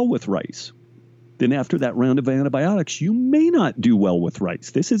did well with rice. Then after that round of antibiotics, you may not do well with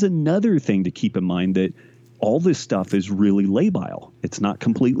rice. This is another thing to keep in mind, that all this stuff is really labile. It's not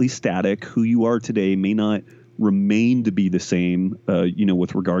completely static. Who you are today may not remain to be the same,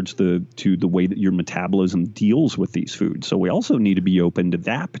 with regards to the way that your metabolism deals with these foods. So we also need to be open to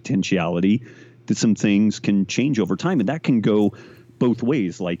that potentiality, that some things can change over time. And that can go both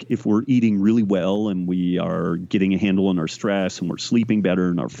ways. Like if we're eating really well and we are getting a handle on our stress and we're sleeping better,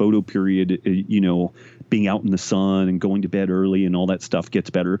 and our photo period, being out in the sun and going to bed early and all that stuff gets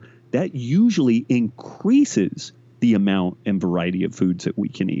better, that usually increases the amount and variety of foods that we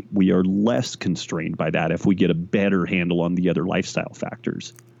can eat. We are less constrained by that if we get a better handle on the other lifestyle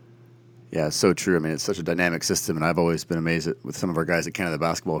factors. Yeah, it's so true. I mean, it's such a dynamic system, and I've always been amazed with some of our guys at Canada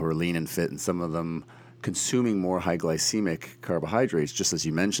Basketball who are lean and fit, and some of them consuming more high glycemic carbohydrates, just as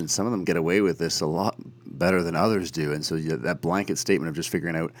you mentioned. Some of them get away with this a lot better than others do. And so that blanket statement of just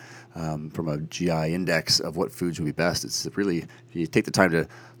figuring out from a GI index of what foods would be best, it's really, if you take the time to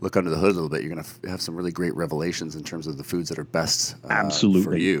look under the hood a little bit, you're going to have some really great revelations in terms of the foods that are best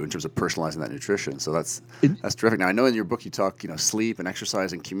for you in terms of personalizing that nutrition. So that's terrific. Now, I know in your book you talk, sleep and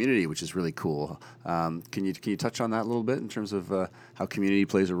exercise and community, which is really cool. Can you touch on that a little bit in terms of how community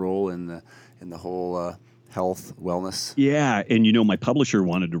plays a role in the whole health, wellness? Yeah. And, my publisher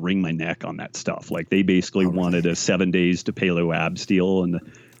wanted to wring my neck on that stuff. Like they basically wanted a 7 days to paleo abs deal. And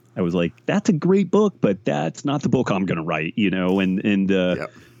I was like, that's a great book, but that's not the book I'm going to write,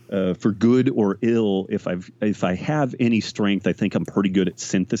 for good or ill, if I have any strength, I think I'm pretty good at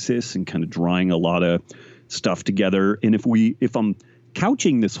synthesis and kind of drawing a lot of stuff together. And if I'm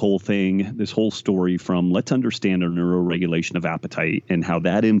couching this whole story from, let's understand our neuroregulation of appetite and how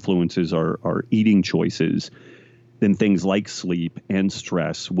that influences our eating choices, then things like sleep and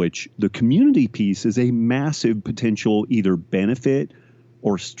stress, which the community piece is a massive potential either benefit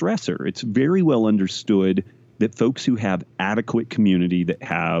or stressor. It's very well understood that folks who have adequate community, that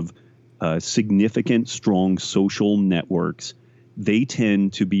have significant, strong social networks, they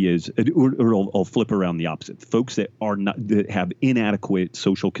tend to be I'll flip around the opposite. Folks that have inadequate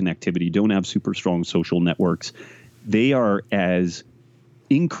social connectivity, don't have super strong social networks, they are as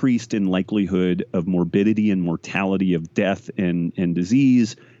increased in likelihood of morbidity and mortality, of death and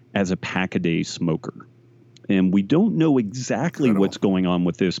disease, as a pack-a-day smoker. And we don't know exactly what's going on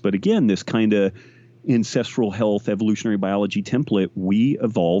with this, but again, this kind of ancestral health, evolutionary biology template, we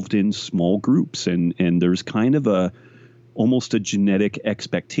evolved in small groups, and there's kind of almost a genetic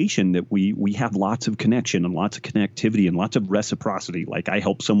expectation that we have lots of connection and lots of connectivity and lots of reciprocity. Like I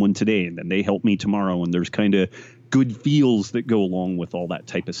help someone today and then they help me tomorrow, and there's kind of good feels that go along with all that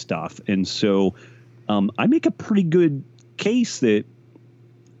type of stuff. And so I make a pretty good case that,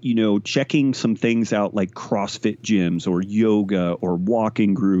 checking some things out like CrossFit gyms or yoga or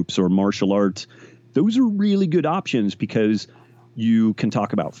walking groups or martial arts, those are really good options because you can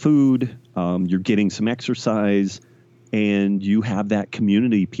talk about food, you're getting some exercise, and you have that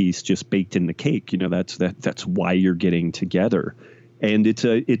community piece just baked in the cake. That's why you're getting together. And it's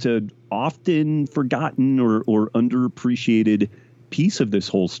a often forgotten or underappreciated piece of this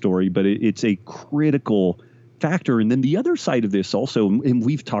whole story, but it's a critical factor. And then the other side of this also, and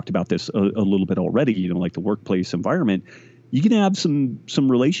we've talked about this a little bit already, like the workplace environment, you can have some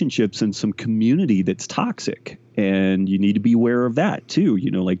relationships and some community that's toxic. And you need to be aware of that too.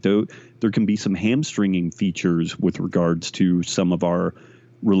 Like there can be some hamstringing features with regards to some of our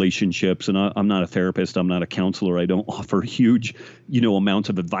relationships. And I'm not a therapist. I'm not a counselor. I don't offer huge, amounts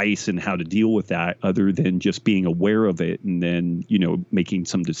of advice in how to deal with that, other than just being aware of it and then, making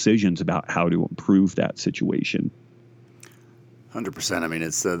some decisions about how to improve that situation. 100%. I mean,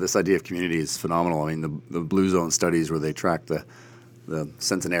 it's this idea of community is phenomenal. I mean, the Blue Zone studies where they track the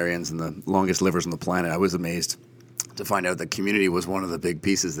centenarians and the longest livers on the planet, I was amazed to find out that community was one of the big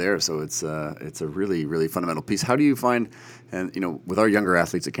pieces there. So it's a really, really fundamental piece. How do you find, and with our younger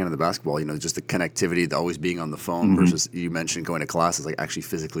athletes at Canada Basketball, just the connectivity, the always being on the phone versus, you mentioned going to classes, like actually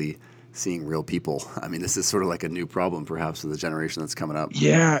physically seeing real people. I mean, this is sort of like a new problem perhaps with the generation that's coming up.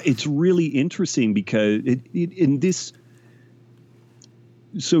 Yeah, it's really interesting because in this.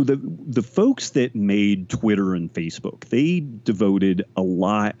 So the folks that made Twitter and Facebook, they devoted a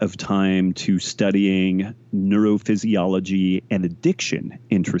lot of time to studying neurophysiology and addiction,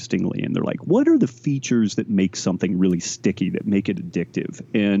 interestingly. And they're like, what are the features that make something really sticky, that make it addictive?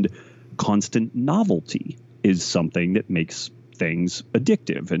 And constant novelty is something that makes things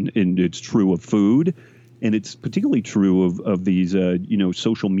addictive. And it's true of food, and it's particularly true of these,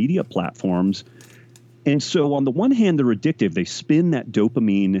 social media platforms. And so on the one hand, they're addictive. They spin that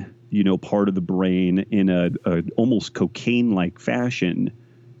dopamine, part of the brain in a almost cocaine-like fashion.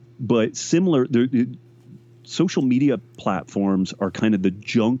 But similar, social media platforms are kind of the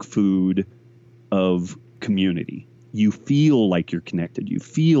junk food of community. You feel like you're connected. You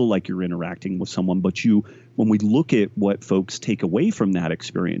feel like you're interacting with someone. But when we look at what folks take away from that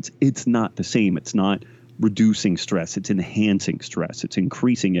experience, it's not the same. It's not reducing stress. It's enhancing stress. It's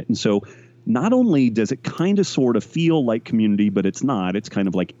increasing it. And so not only does it kind of sort of feel like community, but it's not. It's kind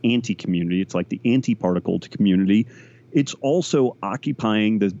of like anti-community. It's like the anti-particle to community. It's also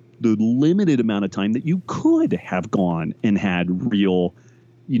occupying the limited amount of time that you could have gone and had real,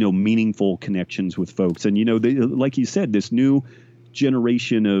 meaningful connections with folks. And, like you said, this new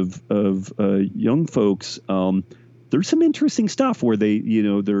generation of young folks, there's some interesting stuff where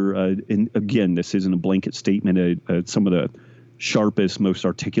they're, and again, this isn't a blanket statement. Some of the sharpest, most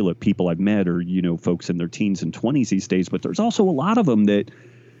articulate people I've met are, folks in their teens and 20s these days. But there's also a lot of them that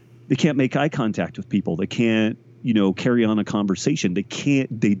they can't make eye contact with people. They can't, carry on a conversation.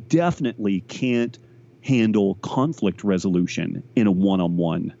 They definitely can't handle conflict resolution in a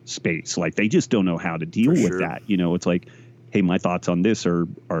one-on-one space. Like they just don't know how to deal with that. It's like, hey, my thoughts on this are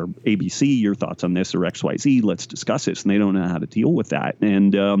ABC, your thoughts on this are XYZ. Let's discuss this. And they don't know how to deal with that.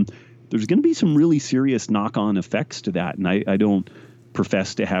 And, there's going to be some really serious knock-on effects to that. And I don't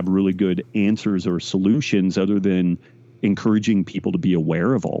profess to have really good answers or solutions other than encouraging people to be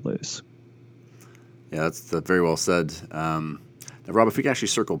aware of all this. Yeah, that's very well said. Now, Rob, if we can actually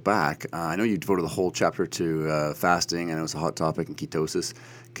circle back, I know you devoted the whole chapter to fasting, and it was a hot topic, and ketosis.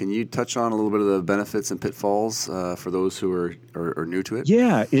 Can you touch on a little bit of the benefits and pitfalls for those who are new to it?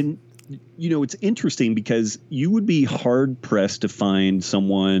 Yeah, and it's interesting because you would be hard-pressed to find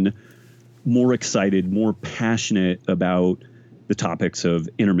someone more excited, more passionate about the topics of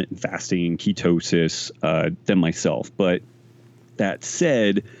intermittent fasting and ketosis than myself. But that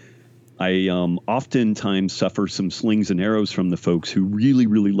said, I oftentimes suffer some slings and arrows from the folks who really,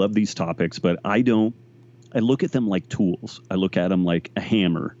 really love these topics, but I don't. I look at them like tools. I look at them like a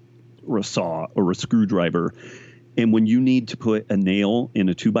hammer or a saw or a screwdriver. And when you need to put a nail in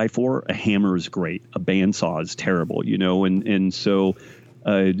a 2x4, a hammer is great. A bandsaw is terrible, and so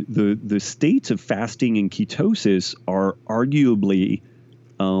the states of fasting and ketosis are arguably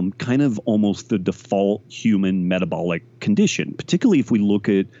kind of almost the default human metabolic condition, particularly if we look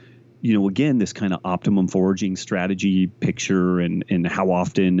at, again, this kind of optimum foraging strategy picture and how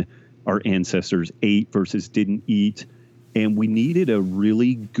often our ancestors ate versus didn't eat. And we needed a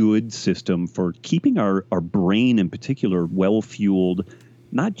really good system for keeping our brain in particular well-fueled,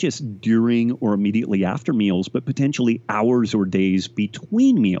 not just during or immediately after meals, but potentially hours or days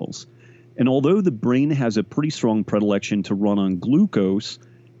between meals. And although the brain has a pretty strong predilection to run on glucose,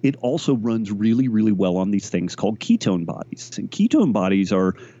 it also runs really, really well on these things called ketone bodies. And ketone bodies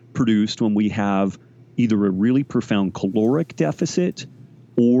are produced when we have either a really profound caloric deficit,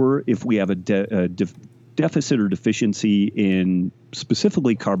 or if we have a deficit or deficiency in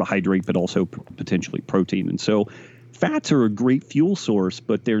specifically carbohydrate, but also potentially protein. And so fats are a great fuel source,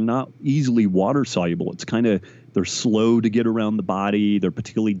 but they're not easily water soluble. It's kind of, they're slow to get around the body. They're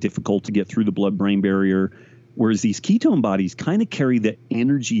particularly difficult to get through the blood-brain barrier. Whereas these ketone bodies kind of carry the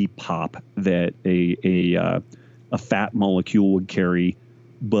energy pop that a fat molecule would carry,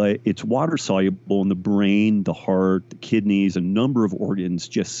 but it's water soluble, and the brain, the heart, the kidneys, a number of organs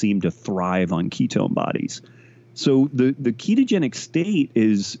just seem to thrive on ketone bodies. So the ketogenic state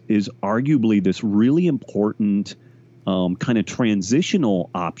is arguably this really important kind of transitional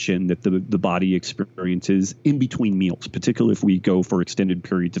option that the body experiences in between meals, particularly if we go for extended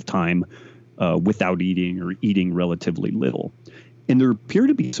periods of time without eating or eating relatively little. And there appear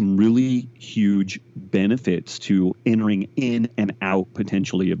to be some really huge benefits to entering in and out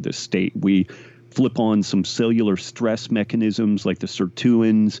potentially of this state. We flip on some cellular stress mechanisms like the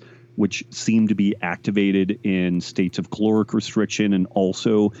sirtuins, which seem to be activated in states of caloric restriction and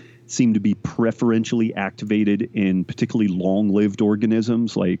also seem to be preferentially activated in particularly long-lived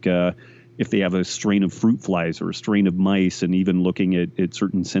organisms, like if they have a strain of fruit flies or a strain of mice, and even looking at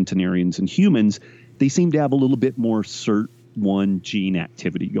certain centenarians and humans, they seem to have a little bit more SIRT1 gene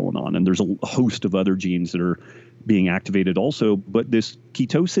activity going on. And there's a host of other genes that are being activated also. But this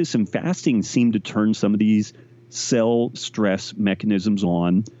ketosis and fasting seem to turn some of these cell stress mechanisms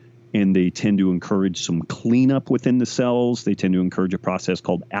on, and they tend to encourage some cleanup within the cells. They tend to encourage a process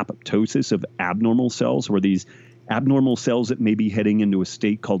called apoptosis of abnormal cells, where these abnormal cells that may be heading into a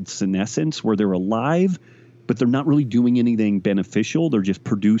state called senescence, where they're alive, but they're not really doing anything beneficial. They're just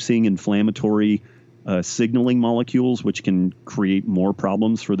producing inflammatory signaling molecules, which can create more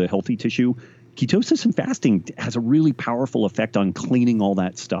problems for the healthy tissue. Ketosis and fasting has a really powerful effect on cleaning all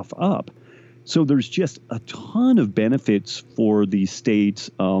that stuff up. So there's just a ton of benefits for these states.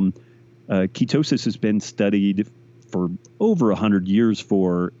 Ketosis has been studied for over 100 years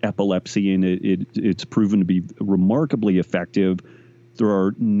for epilepsy, and it's proven to be remarkably effective. There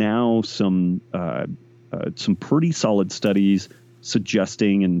are now some pretty solid studies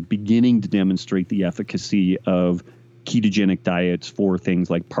suggesting and beginning to demonstrate the efficacy of ketogenic diets for things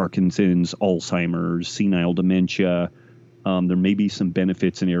like Parkinson's, Alzheimer's, senile dementia. There may be some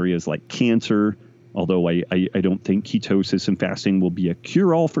benefits in areas like cancer, although I don't think ketosis and fasting will be a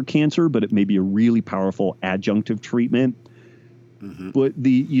cure-all for cancer, but it may be a really powerful adjunctive treatment. Mm-hmm. But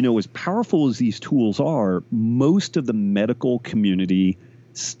as powerful as these tools are, most of the medical community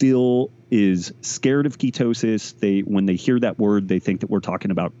still is scared of ketosis. When they hear that word, they think that we're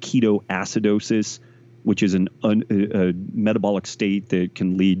talking about ketoacidosis, which is a metabolic state that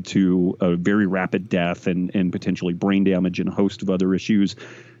can lead to a very rapid death and potentially brain damage and a host of other issues.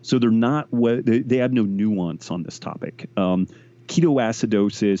 So they have no nuance on this topic.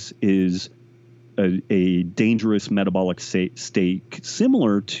 Ketoacidosis is a dangerous metabolic state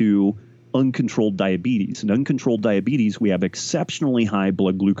similar to uncontrolled diabetes. In uncontrolled diabetes, we have exceptionally high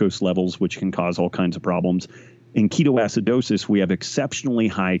blood glucose levels, which can cause all kinds of problems. In ketoacidosis, we have exceptionally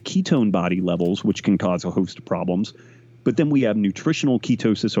high ketone body levels, which can cause a host of problems. But then we have nutritional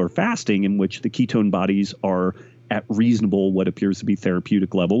ketosis or fasting, in which the ketone bodies are at reasonable, what appears to be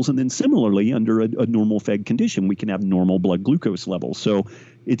therapeutic levels. And then similarly, under a normal fed condition, we can have normal blood glucose levels. So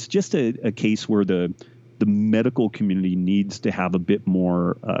it's just a case where the medical community needs to have a bit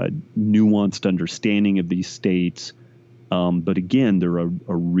more nuanced understanding of these states. But again, they're a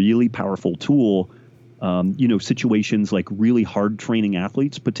really powerful tool. Situations like really hard training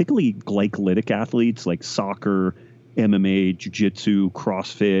athletes, particularly glycolytic athletes like soccer, MMA, jiu-jitsu,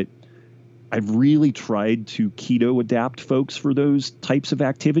 CrossFit. I've really tried to keto adapt folks for those types of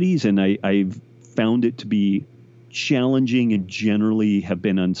activities, and I've found it to be challenging and generally have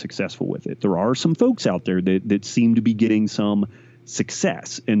been unsuccessful with it. There are some folks out there that seem to be getting some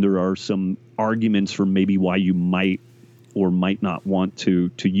success, and there are some arguments for maybe why you might or might not want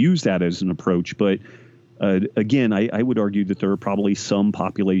to use that as an approach. But again, I would argue that there are probably some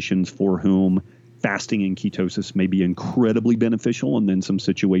populations for whom fasting and ketosis may be incredibly beneficial, and then some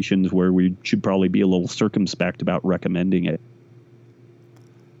situations where we should probably be a little circumspect about recommending it.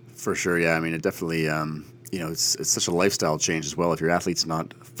 For sure, yeah. I mean, it definitely, it's such a lifestyle change as well. If your athlete's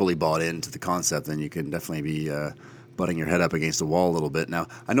not fully bought into the concept, then you can definitely be butting your head up against a wall a little bit. Now,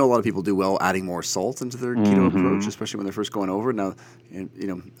 I know a lot of people do well adding more salt into their keto approach, especially when they're first going over. Now,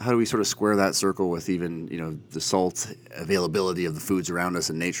 how do we sort of square that circle with even, the salt availability of the foods around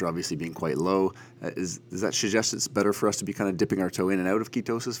us and nature obviously being quite low? Does that suggest it's better for us to be kind of dipping our toe in and out of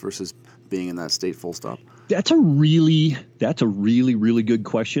ketosis versus being in that state full stop? That's a really, really good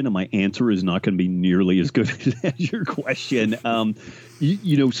question, and my answer is not going to be nearly as good as your question.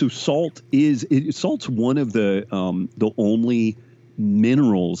 So salt's one of the only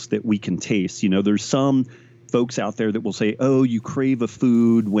minerals that we can taste. There's some folks out there that will say, oh, you crave a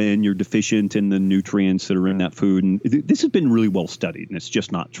food when you're deficient in the nutrients that are in that food. And this has been really well studied, and it's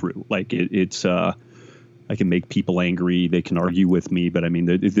just not true. Like it's I can make people angry. They can argue with me, but I mean,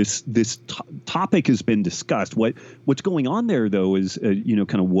 this topic has been discussed. What's going on there, though, is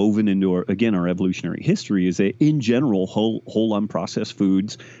kind of woven into our evolutionary history, is that in general, whole unprocessed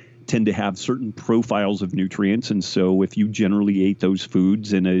foods tend to have certain profiles of nutrients. And so if you generally ate those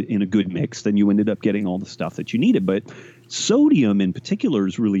foods in a good mix, then you ended up getting all the stuff that you needed. But sodium in particular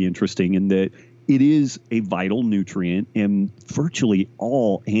is really interesting in that it is a vital nutrient, and virtually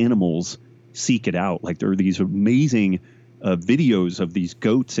all animals seek it out. Like, there are these amazing videos of these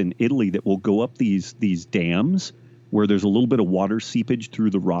goats in Italy that will go up these dams where there's a little bit of water seepage through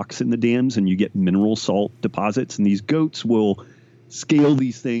the rocks in the dams, and you get mineral salt deposits. And these goats will scale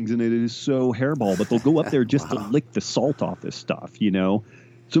these things, and it is so hairball, but they'll go up there just to lick the salt off this stuff,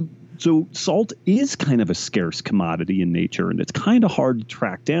 So salt is kind of a scarce commodity in nature, and it's kind of hard to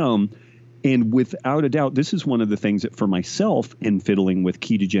track down. And without a doubt, this is one of the things that for myself in fiddling with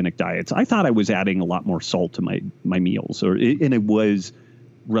ketogenic diets, I thought I was adding a lot more salt to my meals, and it was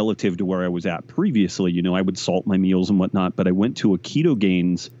relative to where I was at previously. I would salt my meals and whatnot, but I went to a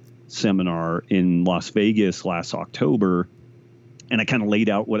Ketogains seminar in Las Vegas last October, and I kind of laid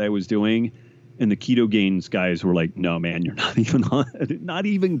out what I was doing. And the Ketogains guys were like, no, man, you're not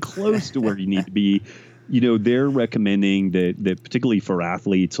even close to where you need to be. They're recommending that particularly for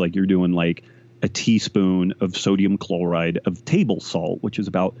athletes, like, you're doing like a teaspoon of sodium chloride of table salt, which is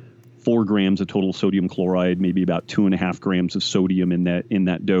about 4 grams of total sodium chloride, maybe about 2.5 grams of sodium in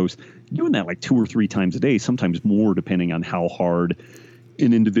that dose. Doing that like 2 or 3 times a day, sometimes more, depending on how hard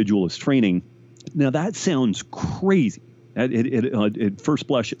an individual is training. Now, that sounds crazy. At first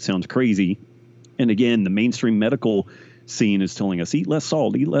blush, it sounds crazy. And again, the mainstream medical scene is telling us, eat less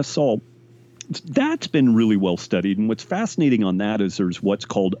salt, eat less salt. That's been really well studied. And what's fascinating on that is there's what's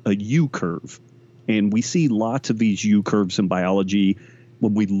called a U curve. And we see lots of these U curves in biology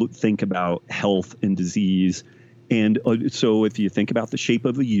when we think about health and disease. And so if you think about the shape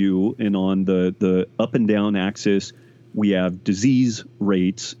of a U, and on the up and down axis, we have disease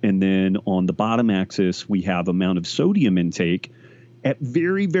rates. And then on the bottom axis, we have amount of sodium intake. At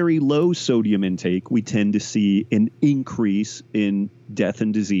very, very low sodium intake, we tend to see an increase in death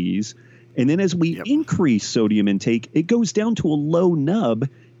and disease. And then as we increase sodium intake, it goes down to a low nub,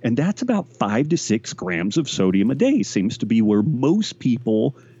 and that's about 5 to 6 grams of sodium a day. Seems to be where most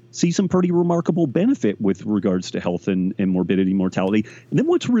people see some pretty remarkable benefit with regards to health and morbidity, mortality. And then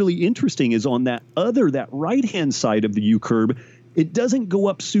what's really interesting is on that right-hand side of the U curve, it doesn't go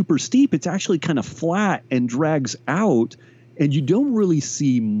up super steep. It's actually kind of flat and drags out. And you don't really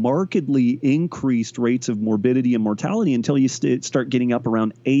see markedly increased rates of morbidity and mortality until you start getting up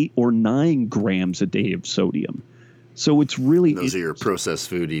around 8 or 9 grams a day of sodium. So it's really... Those are your processed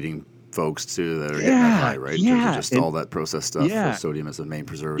food eating folks, too, that are getting that high, right? Yeah. Just all that processed stuff. Yeah. Sodium is the main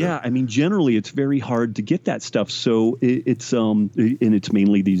preservative. Yeah, I mean, generally, it's very hard to get that stuff. So it's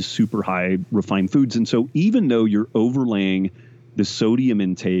mainly these super high refined foods. And so even though you're overlaying the sodium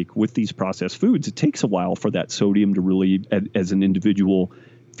intake with these processed foods, it takes a while for that sodium to really, as an individual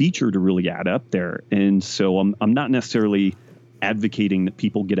feature, to really add up there. And so I'm not necessarily advocating that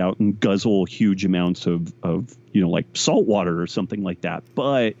people get out and guzzle huge amounts of like salt water or something like that.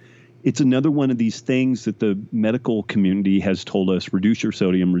 But it's another one of these things that the medical community has told us, reduce your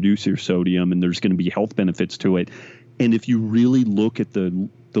sodium, and there's going to be health benefits to it. And if you really look at the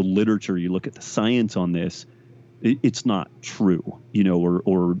literature, you look at the science on this, it's not true,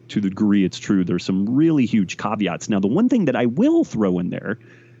 or to the degree it's true, there's some really huge caveats. Now, the one thing that I will throw in there,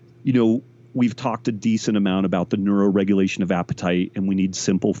 we've talked a decent amount about the neuroregulation of appetite, and we need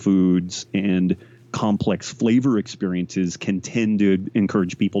simple foods, and complex flavor experiences can tend to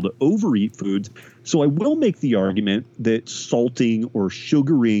encourage people to overeat foods. So I will make the argument that salting or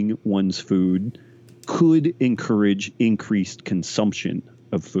sugaring one's food could encourage increased consumption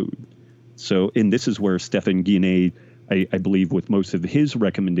of food. So, and this is where Stephan Guyenet, I believe, with most of his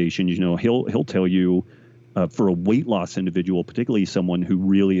recommendations, he'll tell you for a weight loss individual, particularly someone who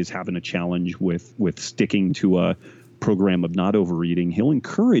really is having a challenge with sticking to a program of not overeating, he'll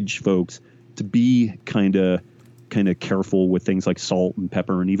encourage folks to be kind of careful with things like salt and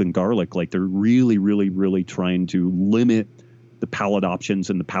pepper and even garlic. Like, they're really, really, really trying to limit the palate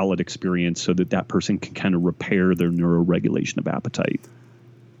options and the palate experience so that person can kind of repair their neuroregulation of appetite.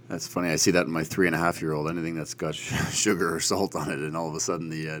 That's funny. I see that in my 3.5-year-old. Anything that's got sugar or salt on it, and all of a sudden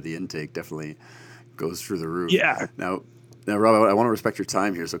the intake definitely goes through the roof. Yeah. Now, Rob, I want to respect your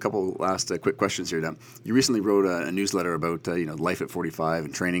time here. So a couple last quick questions here. Now, you recently wrote a newsletter about life at 45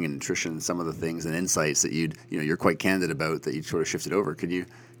 and training and nutrition, and some of the things and insights that you're quite candid about that you sort of shifted over. Can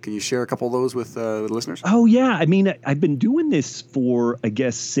you share a couple of those with listeners? Oh yeah, I mean, I've been doing this for, I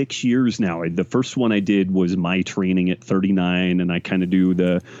guess, 6 years now. The first one I did was my training at 39, and I kind of do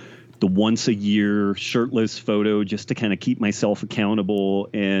the once a year shirtless photo just to kind of keep myself accountable.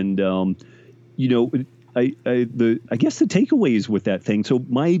 And I guess the takeaways with that thing. So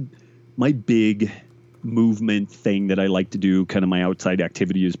my big movement thing that I like to do, kind of my outside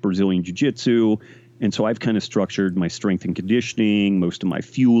activity, is Brazilian Jiu-Jitsu. And so I've kind of structured my strength and conditioning, most of my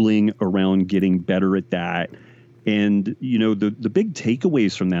fueling around getting better at that. And, you know, the big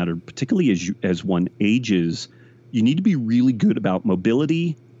takeaways from that are, particularly as one ages, you need to be really good about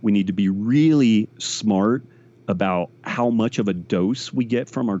mobility. We need to be really smart about how much of a dose we get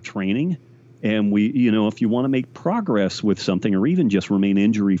from our training. And we, you know, if you want to make progress with something, or even just remain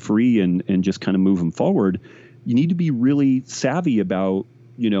injury free and just kind of moving forward, you need to be really savvy about,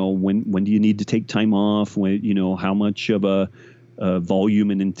 you know, when do you need to take time off? When, you know, how much of a volume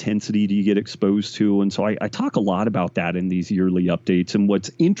and intensity do you get exposed to? And so I talk a lot about that in these yearly updates. And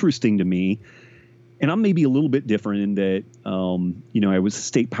what's interesting to me, and I'm maybe a little bit different in that, you know, I was a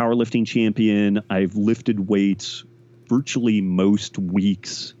state powerlifting champion. I've lifted weights virtually most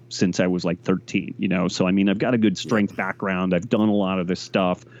weeks since I was like 13, you know? So, I mean, I've got a good strength background. I've done a lot of this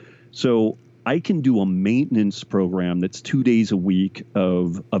stuff. So I can do a maintenance program that's 2 days a week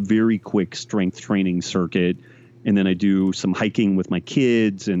of a very quick strength training circuit. And then I do some hiking with my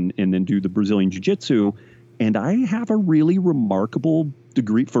kids and then do the Brazilian Jiu-Jitsu. And I have a really remarkable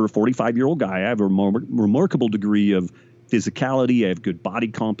degree for a 45-year-old guy. I have a remarkable degree of physicality. I have good body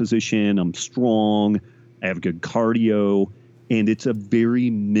composition. I'm strong. I have good cardio. And it's a very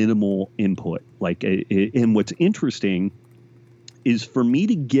minimal input. Like, and what's interesting is for me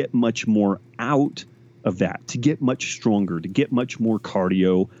to get much more out of that, to get much stronger, to get much more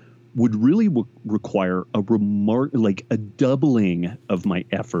cardio, would really require a doubling of my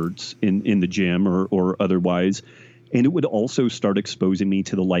efforts in the gym or otherwise. And it would also start exposing me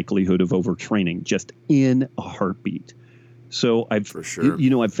to the likelihood of overtraining just in a heartbeat. So I've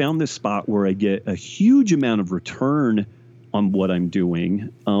found this spot where I get a huge amount of return on what I'm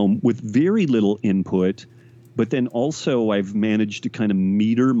doing with very little input. But then also I've managed to kind of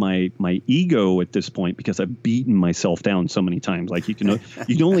meter my ego at this point, because I've beaten myself down so many times. Like you can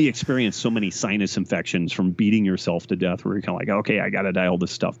only experience so many sinus infections from beating yourself to death, where you're kind of like, okay, I got to dial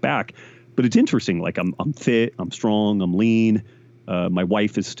this stuff back. But it's interesting. Like I'm fit, I'm strong, I'm lean. My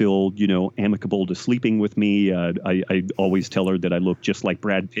wife is still, you know, amicable to sleeping with me. I always tell her that I look just like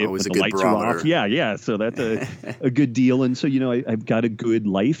Brad Pitt when the lights are off. Yeah. So that's a good deal. And so, you know, I've got a good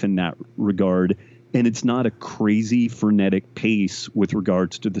life in that regard. And it's not a crazy frenetic pace with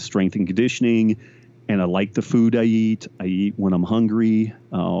regards to the strength and conditioning. And I like the food I eat. I eat when I'm hungry.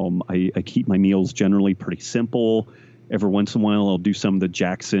 I keep my meals generally pretty simple. Every once in a while, I'll do some of the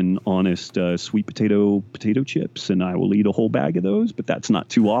Jackson Honest sweet potato chips, and I will eat a whole bag of those. But that's not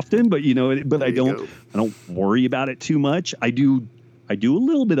too often. But you know, I don't worry about it too much. I do a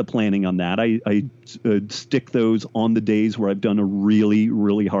little bit of planning on that. I stick those on the days where I've done a really,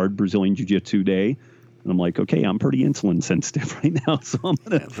 really hard Brazilian Jiu-Jitsu day. And I'm like, okay, I'm pretty insulin sensitive right now, so I'm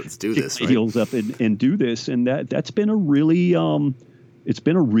gonna let's do this. Get my heels up and do this. And that's been a really it's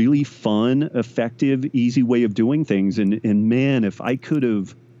been a really fun, effective, easy way of doing things. And man, if I could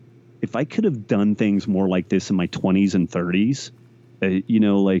have done things more like this in my 20s and 30s, you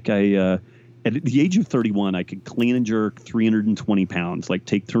know, like at the age of 31, I could clean and jerk 320 pounds, like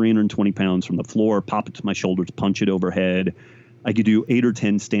take 320 pounds from the floor, pop it to my shoulders, punch it overhead. I could do 8 or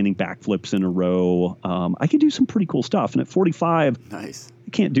 10 standing backflips in a row. I could do some pretty cool stuff. And at 45, nice. I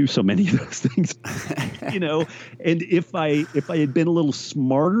can't do so many of those things, you know. And if I had been a little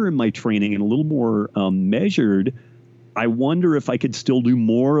smarter in my training and a little more measured, I wonder if I could still do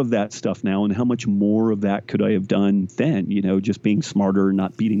more of that stuff now, and how much more of that could I have done then, you know, just being smarter,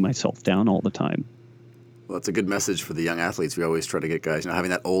 not beating myself down all the time. Well, that's a good message for the young athletes. We always try to get guys, you know,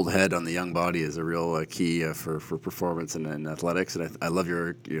 having that old head on the young body is a real key for performance and athletics. And I love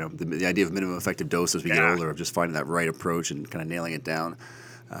your, you know, the idea of minimum effective dose as we get older, of just finding that right approach and kind of nailing it down.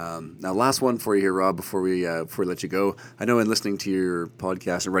 Now, last one for you here, Rob, before we let you go. I know in listening to your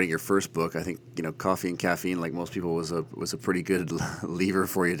podcast and writing your first book, I think, you know, coffee and caffeine, like most people, was a pretty good lever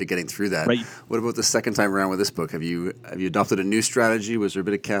for you to getting through that. Right. What about the second time around with this book? Have you adopted a new strategy? Was there a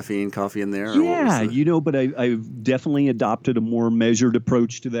bit of coffee in there? Yeah, you know, but I've definitely adopted a more measured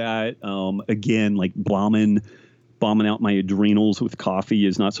approach to that. Again, like bombing out my adrenals with coffee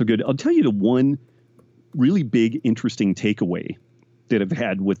is not so good. I'll tell you the one really big, interesting takeaway that I've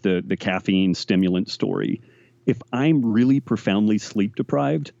had with the caffeine stimulant story. If I'm really profoundly sleep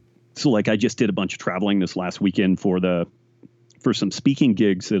deprived, so like I just did a bunch of traveling this last weekend for some speaking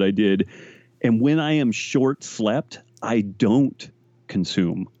gigs that I did, and when I am short slept, I don't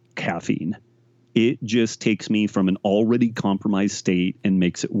consume caffeine. It just takes me from an already compromised state and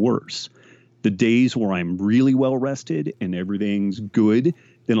makes it worse. The days where I'm really well rested and everything's good,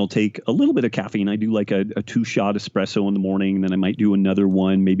 Then I'll take a little bit of caffeine. I do like a 2-shot espresso in the morning. And then I might do another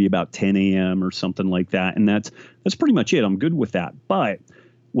one, maybe about 10 a.m. or something like that. And that's pretty much it. I'm good with that. But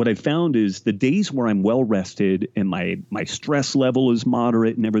what I've found is the days where I'm well rested and my stress level is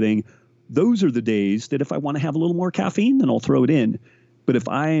moderate and everything, those are the days that if I want to have a little more caffeine, then I'll throw it in. But if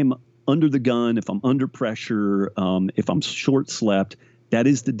I'm under the gun, if I'm under pressure, if I'm short slept, that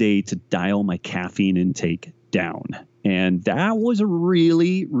is the day to dial my caffeine intake down. And that was a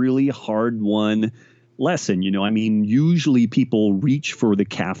really, really hard one lesson. I mean, usually people reach for the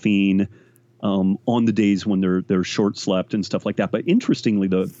caffeine on the days when they're short slept and stuff like that. But interestingly,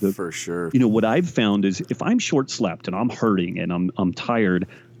 the for sure, what I've found is if I'm short slept and I'm hurting and I'm tired,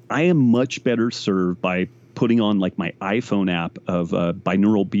 I am much better served by putting on like my iPhone app of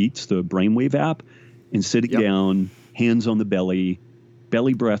binaural beats, the brainwave app, and sitting down, hands on the belly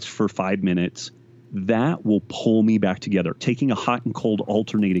breaths for 5 minutes. That will pull me back together. Taking a hot and cold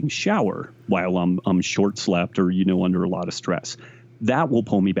alternating shower while I'm short slept or, under a lot of stress, that will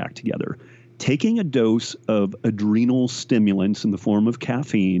pull me back together. Taking a dose of adrenal stimulants in the form of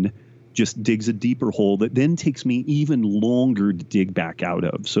caffeine just digs a deeper hole that then takes me even longer to dig back out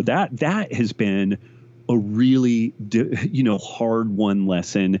of. So that has been a really, hard one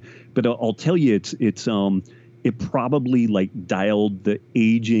lesson. But I'll tell you, it probably like dialed the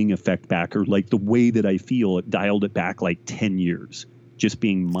aging effect back, or like the way that I feel, it dialed it back like 10 years. Just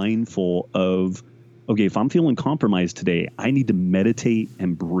being mindful of, okay, if I'm feeling compromised today, I need to meditate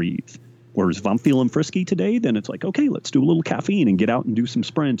and breathe. Whereas if I'm feeling frisky today, then it's like, okay, let's do a little caffeine and get out and do some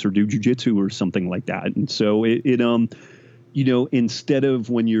sprints or do jujitsu or something like that. And so instead of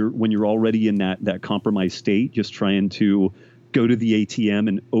when you're already in that compromised state, just trying to go to the ATM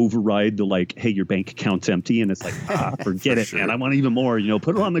and override the like, hey, your bank account's empty. And it's like, forget it, man. I want even more,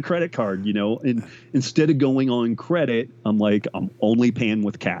 put it on the credit card, and instead of going on credit, I'm like, I'm only paying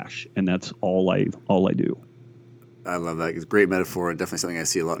with cash. And that's all I do. I love that. It's a great metaphor and definitely something I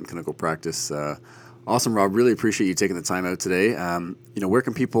see a lot in clinical practice. Awesome, Rob. Really appreciate you taking the time out today. Where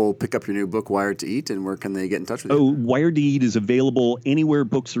can people pick up your new book, Wired to Eat, and where can they get in touch with you? Wired to Eat is available anywhere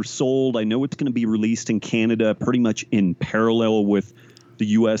books are sold. I know it's going to be released in Canada pretty much in parallel with the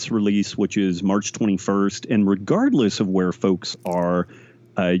U.S. release, which is March 21st. And regardless of where folks are,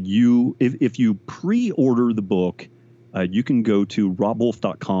 if you pre-order the book, you can go to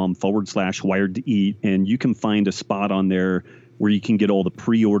robbwolf.com/wired to eat, and you can find a spot on there where you can get all the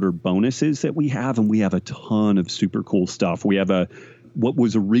pre-order bonuses that we have. And we have a ton of super cool stuff. We have what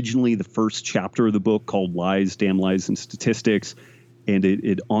was originally the first chapter of the book called Lies, Damn Lies, and Statistics. And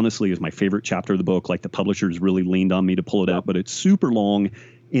it honestly is my favorite chapter of the book. Like the publishers really leaned on me to pull it out, but it's super long.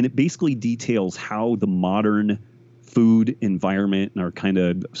 And it basically details how the modern food environment and our kind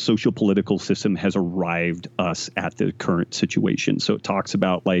of social political system has arrived us at the current situation. So it talks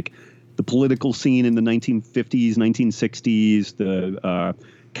about like the political scene in the 1950s, 1960s, the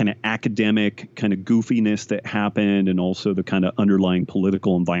kind of academic kind of goofiness that happened, and also the kind of underlying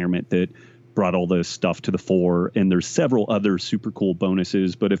political environment that brought all this stuff to the fore. And there's several other super cool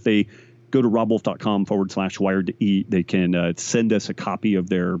bonuses. But if they go to robbwolf.com/wired to eat, they can send us a copy of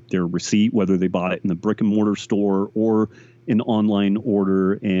their receipt, whether they bought it in the brick and mortar store or an online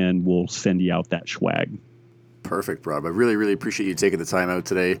order, and we'll send you out that swag. Perfect, Rob. I really, really appreciate you taking the time out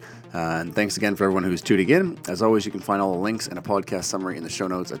today. And thanks again for everyone who's tuning in. As always, you can find all the links and a podcast summary in the show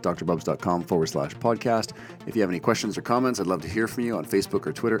notes at drbubs.com/podcast. If you have any questions or comments, I'd love to hear from you on Facebook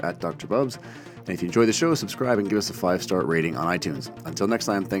or Twitter at drbubs. And if you enjoy the show, subscribe and give us a 5-star rating on iTunes. Until next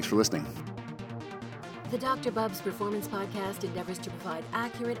time, thanks for listening. The Dr. Bubs Performance Podcast endeavors to provide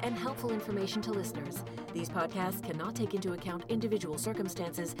accurate and helpful information to listeners. These podcasts cannot take into account individual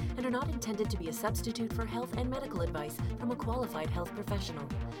circumstances and are not intended to be a substitute for health and medical advice from a qualified health professional.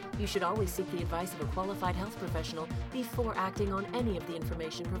 You should always seek the advice of a qualified health professional before acting on any of the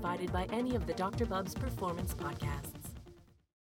information provided by any of the Dr. Bubs Performance Podcasts.